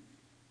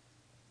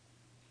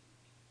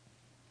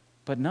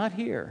 But not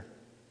here.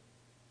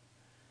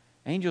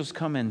 Angels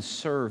come and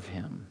serve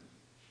him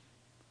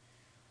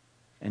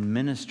and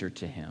minister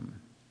to him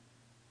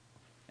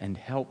and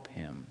help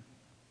him.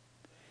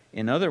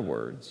 In other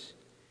words,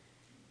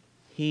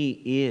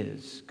 he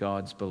is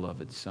God's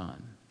beloved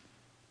Son.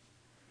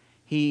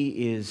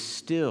 He is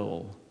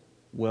still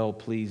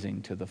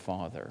well-pleasing to the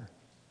Father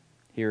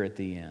here at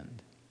the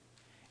end.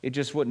 It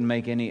just wouldn't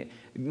make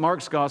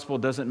Mark's gospel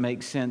doesn't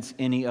make sense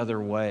any other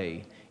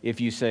way.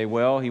 If you say,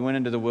 well, he went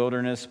into the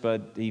wilderness,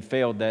 but he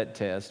failed that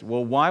test.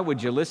 Well, why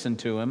would you listen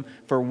to him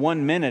for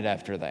 1 minute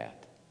after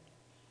that?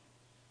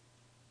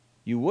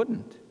 You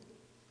wouldn't.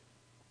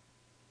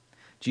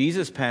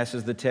 Jesus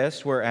passes the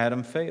test where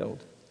Adam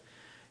failed.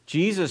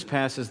 Jesus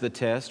passes the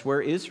test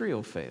where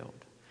Israel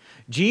failed.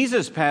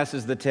 Jesus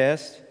passes the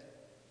test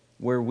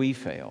where we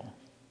fail.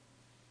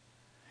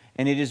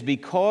 And it is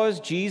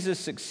because Jesus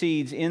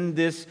succeeds in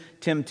this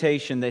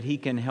temptation that he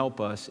can help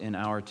us in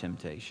our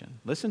temptation.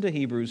 Listen to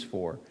Hebrews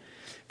 4.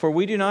 For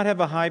we do not have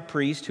a high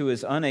priest who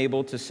is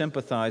unable to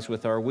sympathize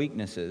with our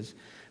weaknesses,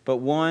 but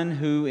one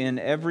who in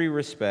every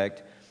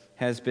respect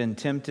has been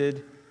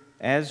tempted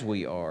as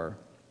we are,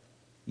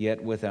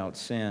 yet without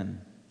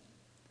sin.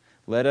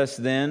 Let us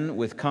then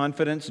with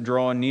confidence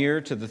draw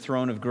near to the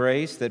throne of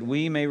grace, that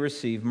we may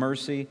receive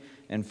mercy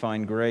and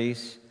find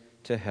grace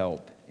to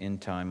help in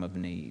time of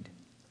need.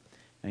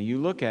 Now you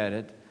look at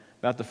it,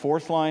 about the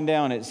fourth line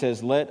down, it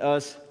says, let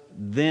us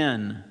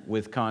then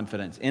with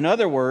confidence. In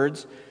other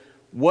words,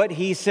 what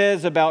he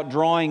says about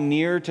drawing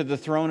near to the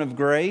throne of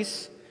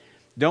grace,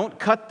 don't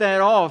cut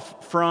that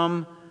off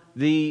from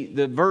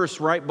the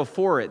verse right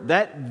before it.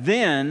 That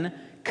then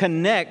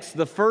connects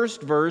the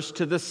first verse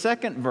to the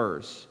second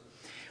verse.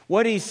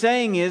 What he's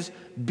saying is,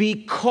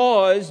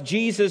 because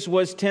Jesus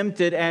was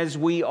tempted as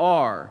we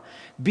are,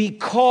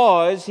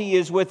 because he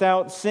is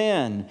without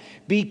sin,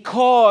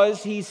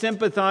 because he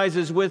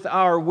sympathizes with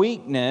our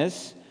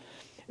weakness,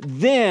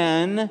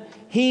 then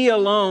he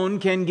alone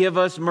can give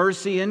us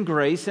mercy and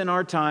grace in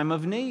our time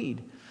of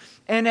need.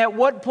 And at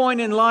what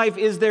point in life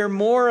is there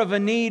more of a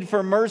need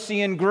for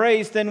mercy and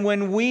grace than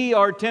when we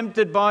are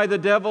tempted by the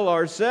devil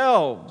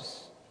ourselves?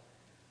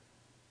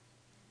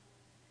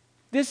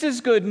 This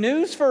is good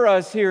news for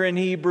us here in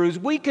Hebrews.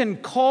 We can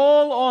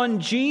call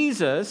on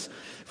Jesus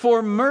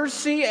for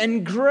mercy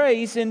and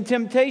grace in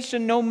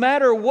temptation, no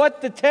matter what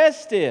the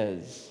test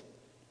is.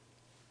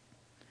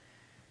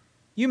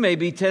 You may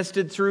be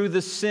tested through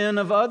the sin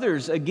of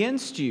others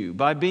against you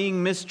by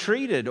being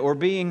mistreated or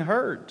being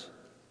hurt.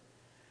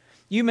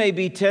 You may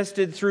be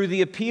tested through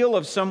the appeal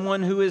of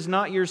someone who is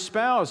not your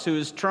spouse, who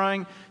is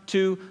trying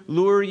to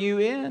lure you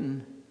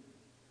in.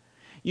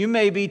 You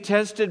may be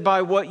tested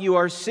by what you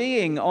are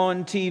seeing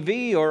on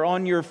TV or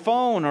on your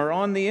phone or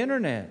on the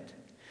internet.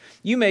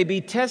 You may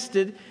be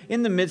tested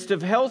in the midst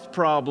of health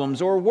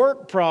problems or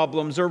work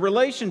problems or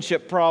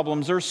relationship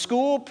problems or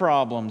school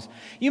problems.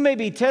 You may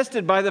be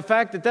tested by the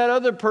fact that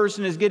other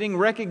person is getting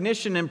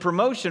recognition and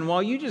promotion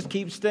while you just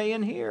keep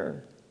staying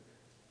here.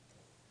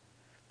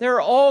 There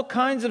are all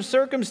kinds of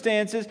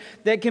circumstances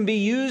that can be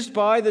used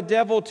by the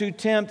devil to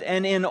tempt,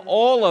 and in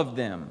all of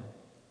them,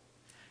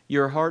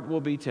 your heart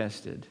will be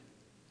tested.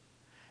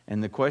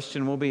 And the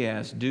question will be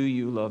asked, do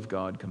you love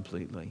God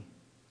completely?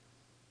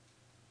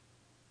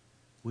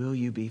 Will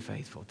you be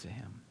faithful to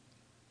Him?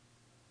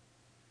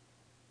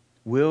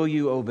 Will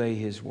you obey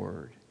His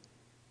word?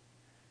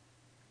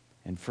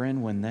 And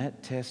friend, when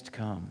that test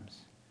comes,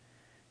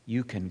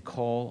 you can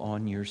call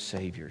on your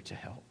Savior to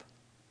help.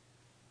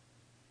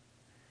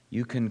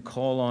 You can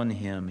call on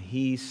Him.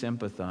 He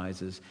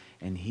sympathizes,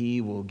 and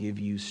He will give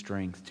you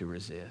strength to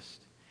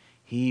resist.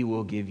 He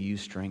will give you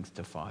strength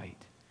to fight.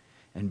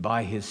 And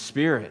by His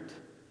Spirit,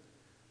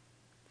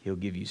 He'll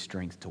give you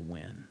strength to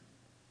win.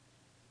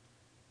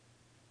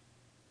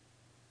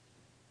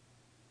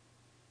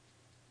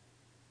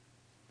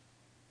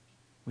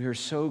 We are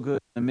so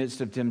good in the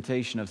midst of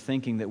temptation of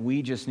thinking that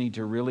we just need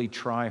to really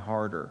try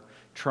harder.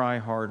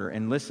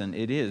 And listen,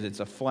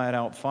 it's a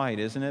flat-out fight,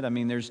 isn't it? I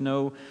mean, there's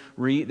no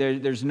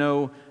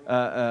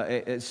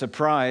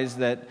surprise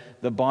that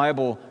the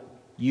Bible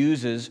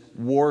uses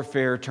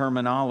warfare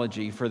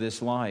terminology for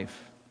this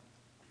life.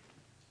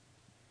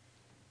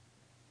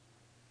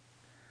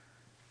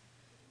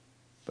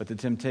 But the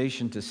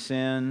temptation to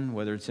sin,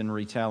 whether it's in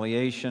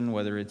retaliation,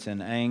 whether it's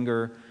in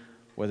anger,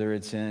 whether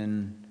it's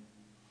in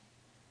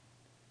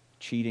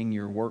cheating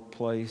your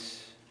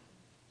workplace,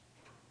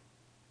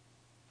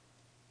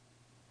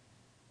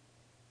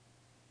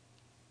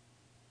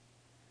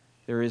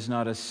 there is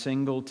not a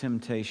single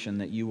temptation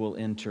that you will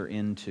enter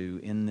into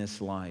in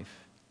this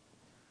life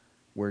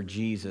where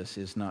Jesus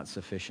is not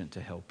sufficient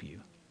to help you.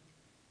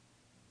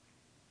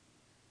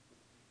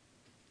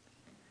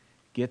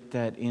 Get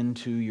that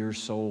into your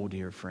soul,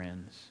 dear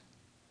friends.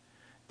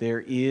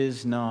 There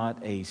is not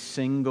a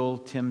single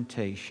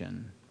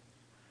temptation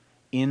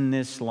in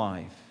this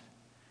life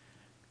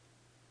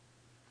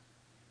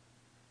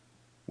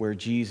where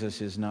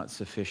Jesus is not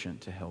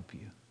sufficient to help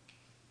you.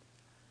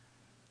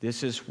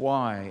 This is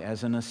why,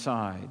 as an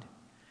aside,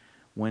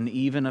 when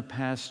even a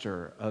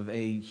pastor of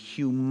a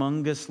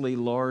humongously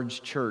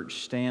large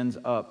church stands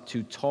up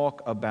to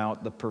talk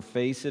about the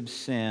pervasive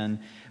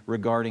sin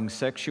regarding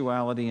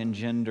sexuality and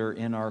gender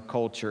in our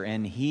culture,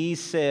 and he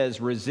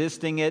says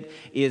resisting it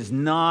is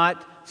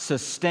not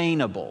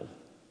sustainable.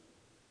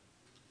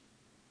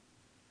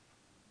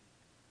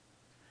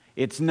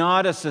 It's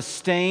not a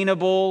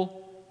sustainable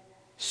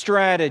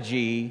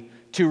strategy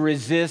to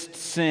resist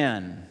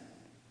sin.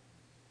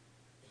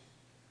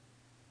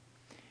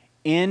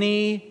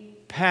 Any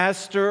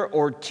pastor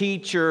or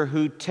teacher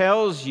who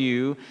tells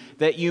you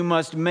that you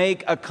must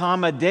make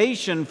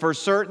accommodation for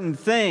certain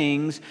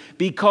things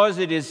because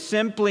it is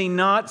simply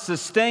not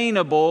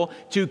sustainable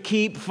to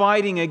keep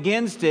fighting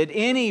against it,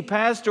 any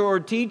pastor or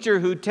teacher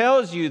who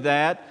tells you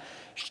that,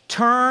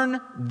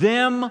 turn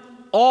them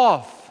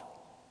off.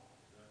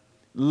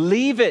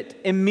 Leave it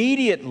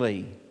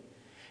immediately.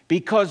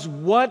 Because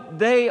what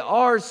they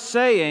are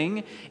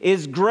saying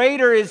is,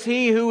 greater is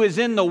He who is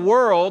in the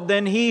world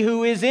than he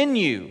who is in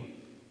you.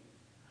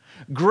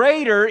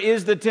 Greater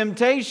is the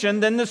temptation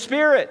than the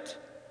Spirit.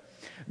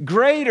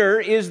 Greater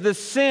is the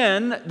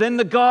sin than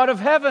the God of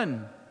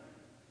heaven.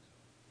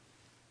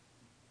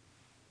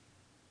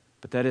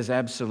 But that is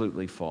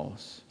absolutely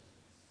false.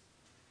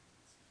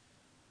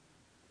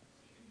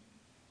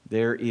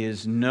 There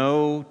is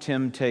no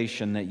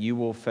temptation that you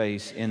will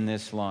face in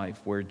this life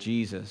where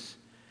Jesus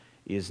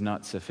is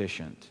not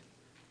sufficient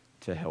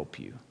to help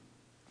you.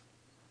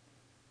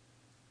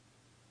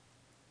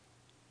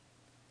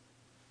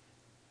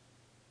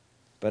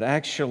 But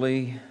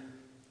actually,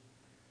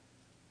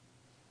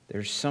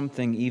 there's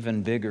something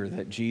even bigger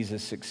that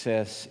Jesus'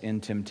 success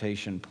in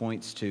temptation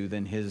points to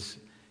than His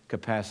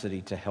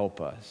capacity to help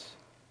us.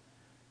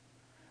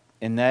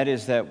 And that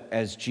is that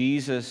as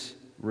Jesus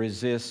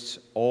resists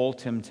all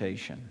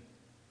temptation,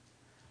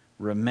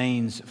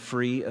 remains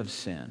free of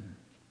sin,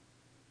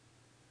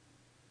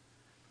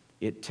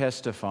 it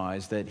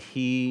testifies that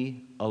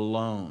He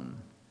alone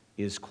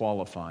is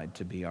qualified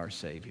to be our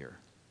Savior.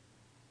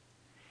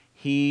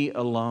 He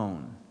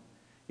alone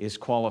is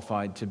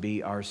qualified to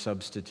be our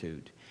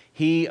substitute.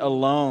 He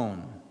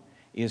alone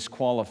is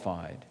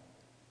qualified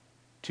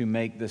to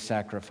make the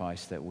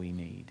sacrifice that we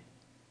need.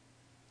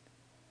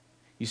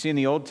 You see, in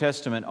the Old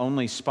Testament,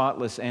 only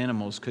spotless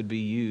animals could be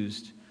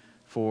used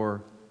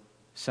for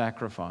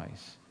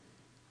sacrifice.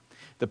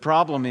 The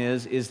problem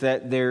is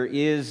that there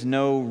is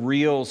no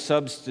real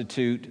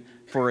substitute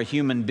for a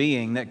human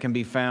being that can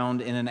be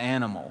found in an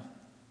animal.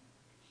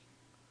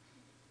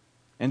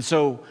 And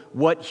so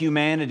what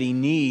humanity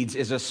needs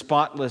is a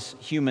spotless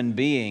human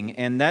being,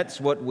 and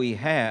that's what we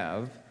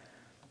have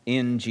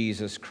in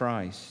Jesus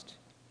Christ.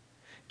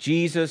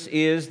 Jesus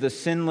is the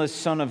sinless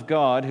Son of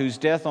God whose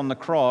death on the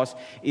cross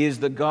is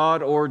the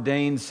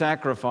God-ordained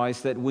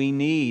sacrifice that we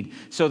need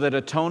so that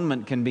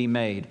atonement can be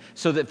made,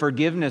 so that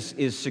forgiveness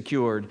is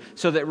secured,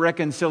 so that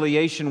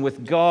reconciliation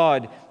with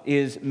God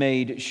is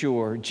made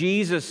sure.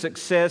 Jesus'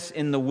 success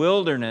in the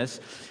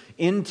wilderness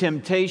in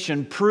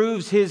temptation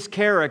proves His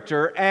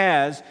character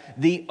as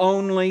the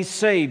only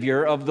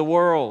Savior of the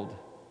world.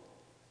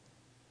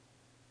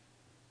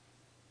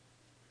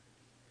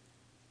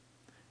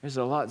 There's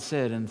a lot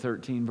said in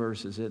 13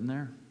 verses, isn't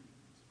there?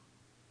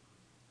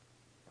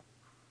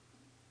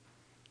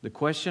 The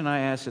question I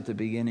asked at the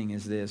beginning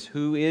is this: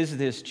 who is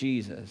this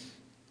Jesus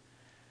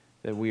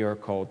that we are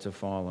called to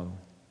follow?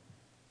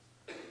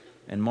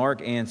 And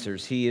Mark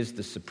answers, He is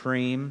the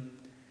supreme,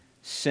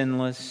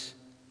 sinless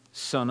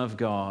Son of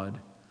God,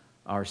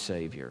 our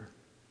Savior.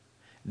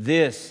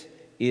 This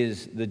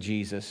is the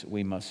Jesus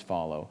we must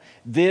follow.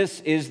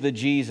 This is the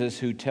Jesus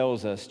who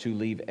tells us to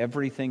leave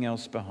everything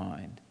else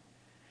behind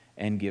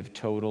and give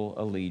total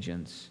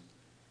allegiance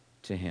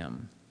to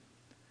Him.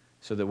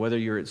 so that whether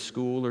you're at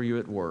school or you're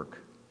at work,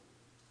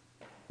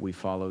 we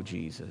follow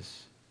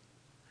Jesus.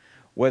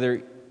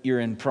 Whether you're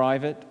in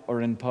private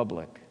or in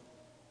public,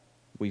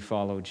 we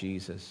follow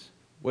Jesus.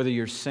 Whether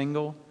you're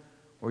single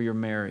or you're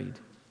married,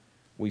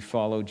 we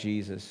follow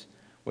Jesus.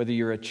 Whether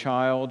you're a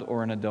child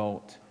or an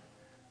adult,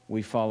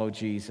 we follow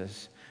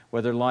Jesus.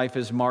 Whether life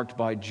is marked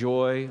by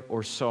joy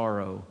or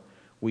sorrow,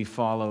 we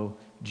follow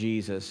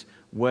Jesus.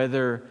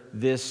 Whether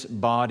this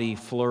body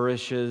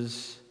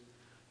flourishes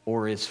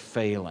or is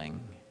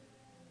failing,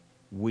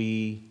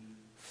 we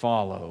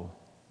follow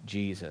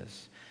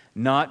Jesus.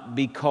 Not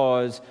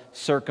because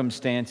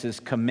circumstances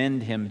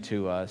commend him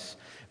to us,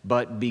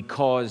 but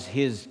because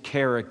his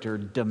character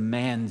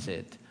demands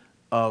it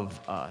of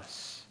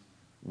us.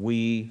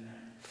 We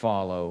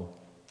follow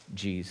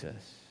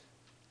Jesus.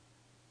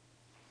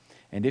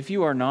 And if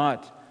you are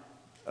not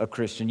a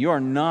Christian, you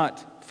are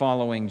not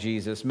following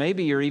Jesus,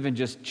 maybe you're even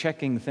just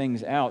checking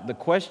things out. The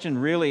question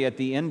really at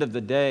the end of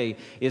the day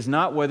is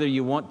not whether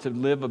you want to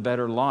live a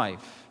better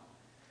life.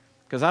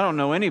 Because I don't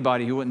know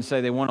anybody who wouldn't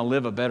say they want to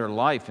live a better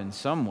life in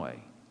some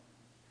way.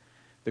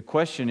 The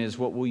question is,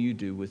 what will you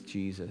do with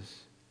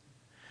Jesus?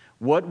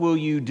 What will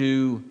you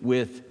do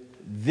with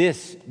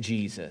this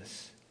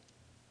Jesus?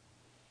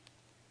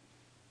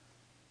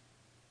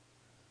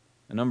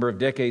 A number of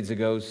decades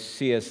ago,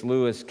 C.S.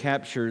 Lewis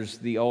captures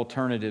the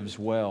alternatives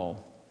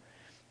well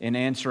in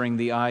answering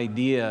the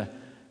idea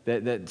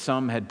that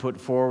some had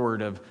put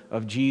forward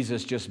of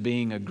Jesus just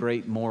being a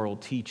great moral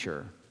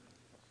teacher.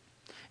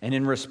 And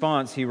in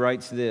response, he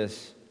writes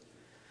this: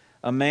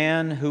 "A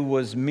man who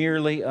was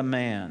merely a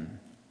man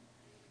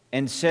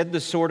and said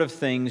the sort of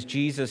things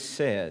Jesus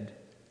said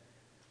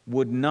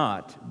would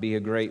not be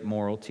a great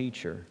moral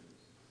teacher.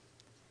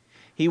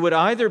 He would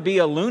either be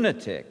a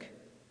lunatic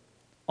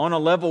on a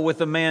level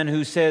with a man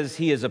who says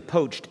he is a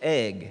poached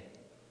egg,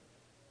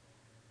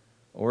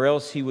 or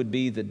else he would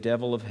be the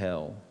devil of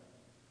hell.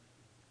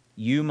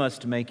 You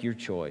must make your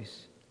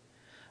choice.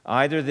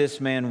 Either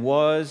this man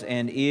was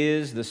and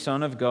is the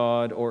Son of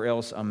God, or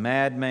else a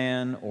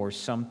madman or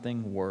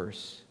something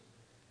worse.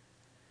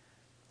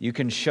 You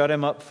can shut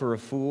him up for a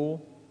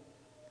fool,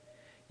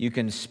 you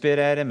can spit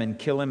at him and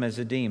kill him as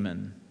a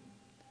demon,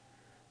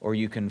 or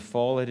you can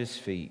fall at his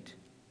feet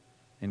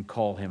and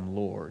call him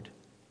Lord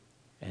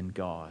and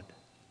God.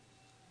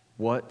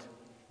 What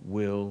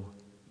will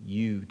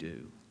you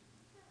do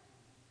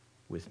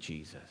with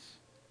Jesus?"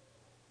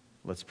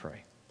 Let's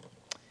pray.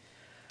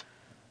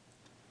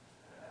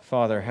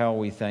 Father, how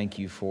we thank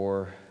you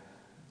for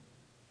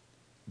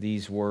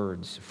these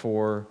words,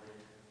 for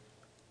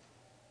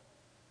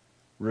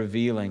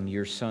revealing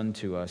your Son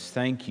to us.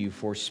 Thank you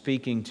for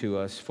speaking to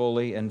us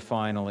fully and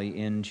finally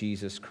in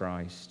Jesus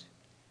Christ.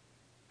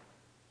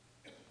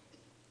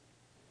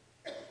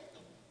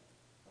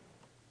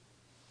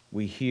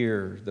 We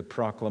hear the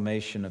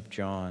proclamation of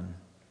John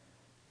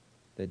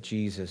that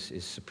Jesus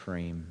is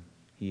supreme.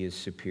 He is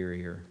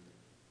superior.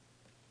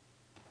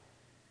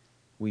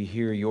 We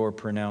hear your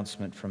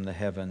pronouncement from the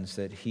heavens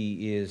that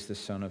he is the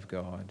Son of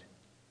God.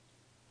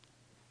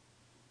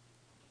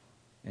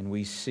 And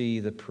we see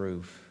the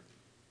proof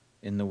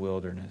in the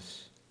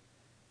wilderness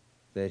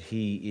that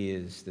he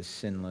is the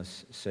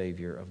sinless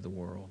Savior of the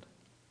world.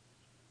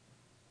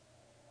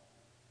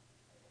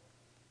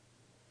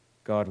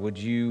 God, would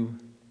you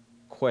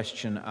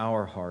question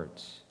our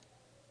hearts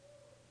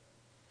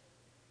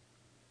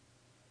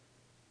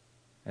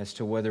as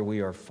to whether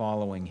we are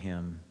following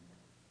him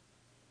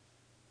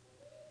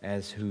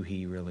as who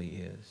he really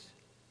is.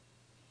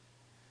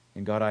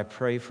 And God, I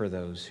pray for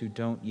those who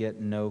don't yet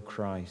know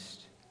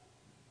Christ,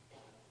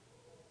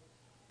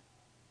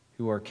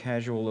 who are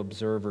casual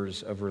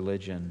observers of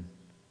religion.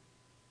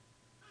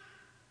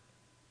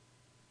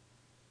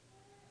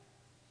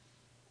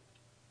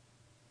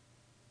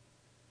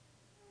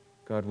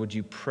 God, would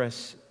you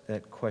press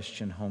that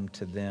question home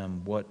to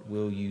them? What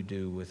will you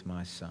do with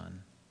my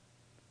son?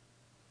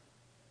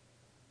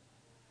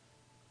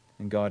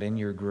 And God, in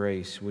your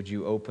grace, would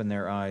you open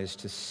their eyes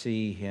to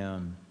see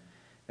him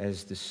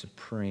as the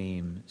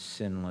supreme,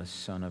 sinless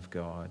Son of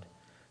God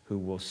who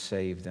will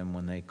save them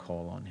when they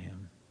call on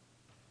him?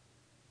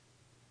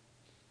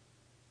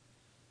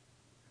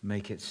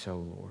 Make it so,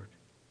 Lord.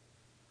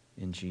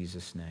 In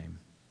Jesus' name,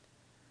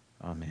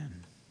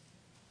 amen.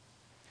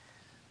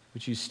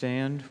 Would you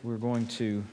stand? We're going to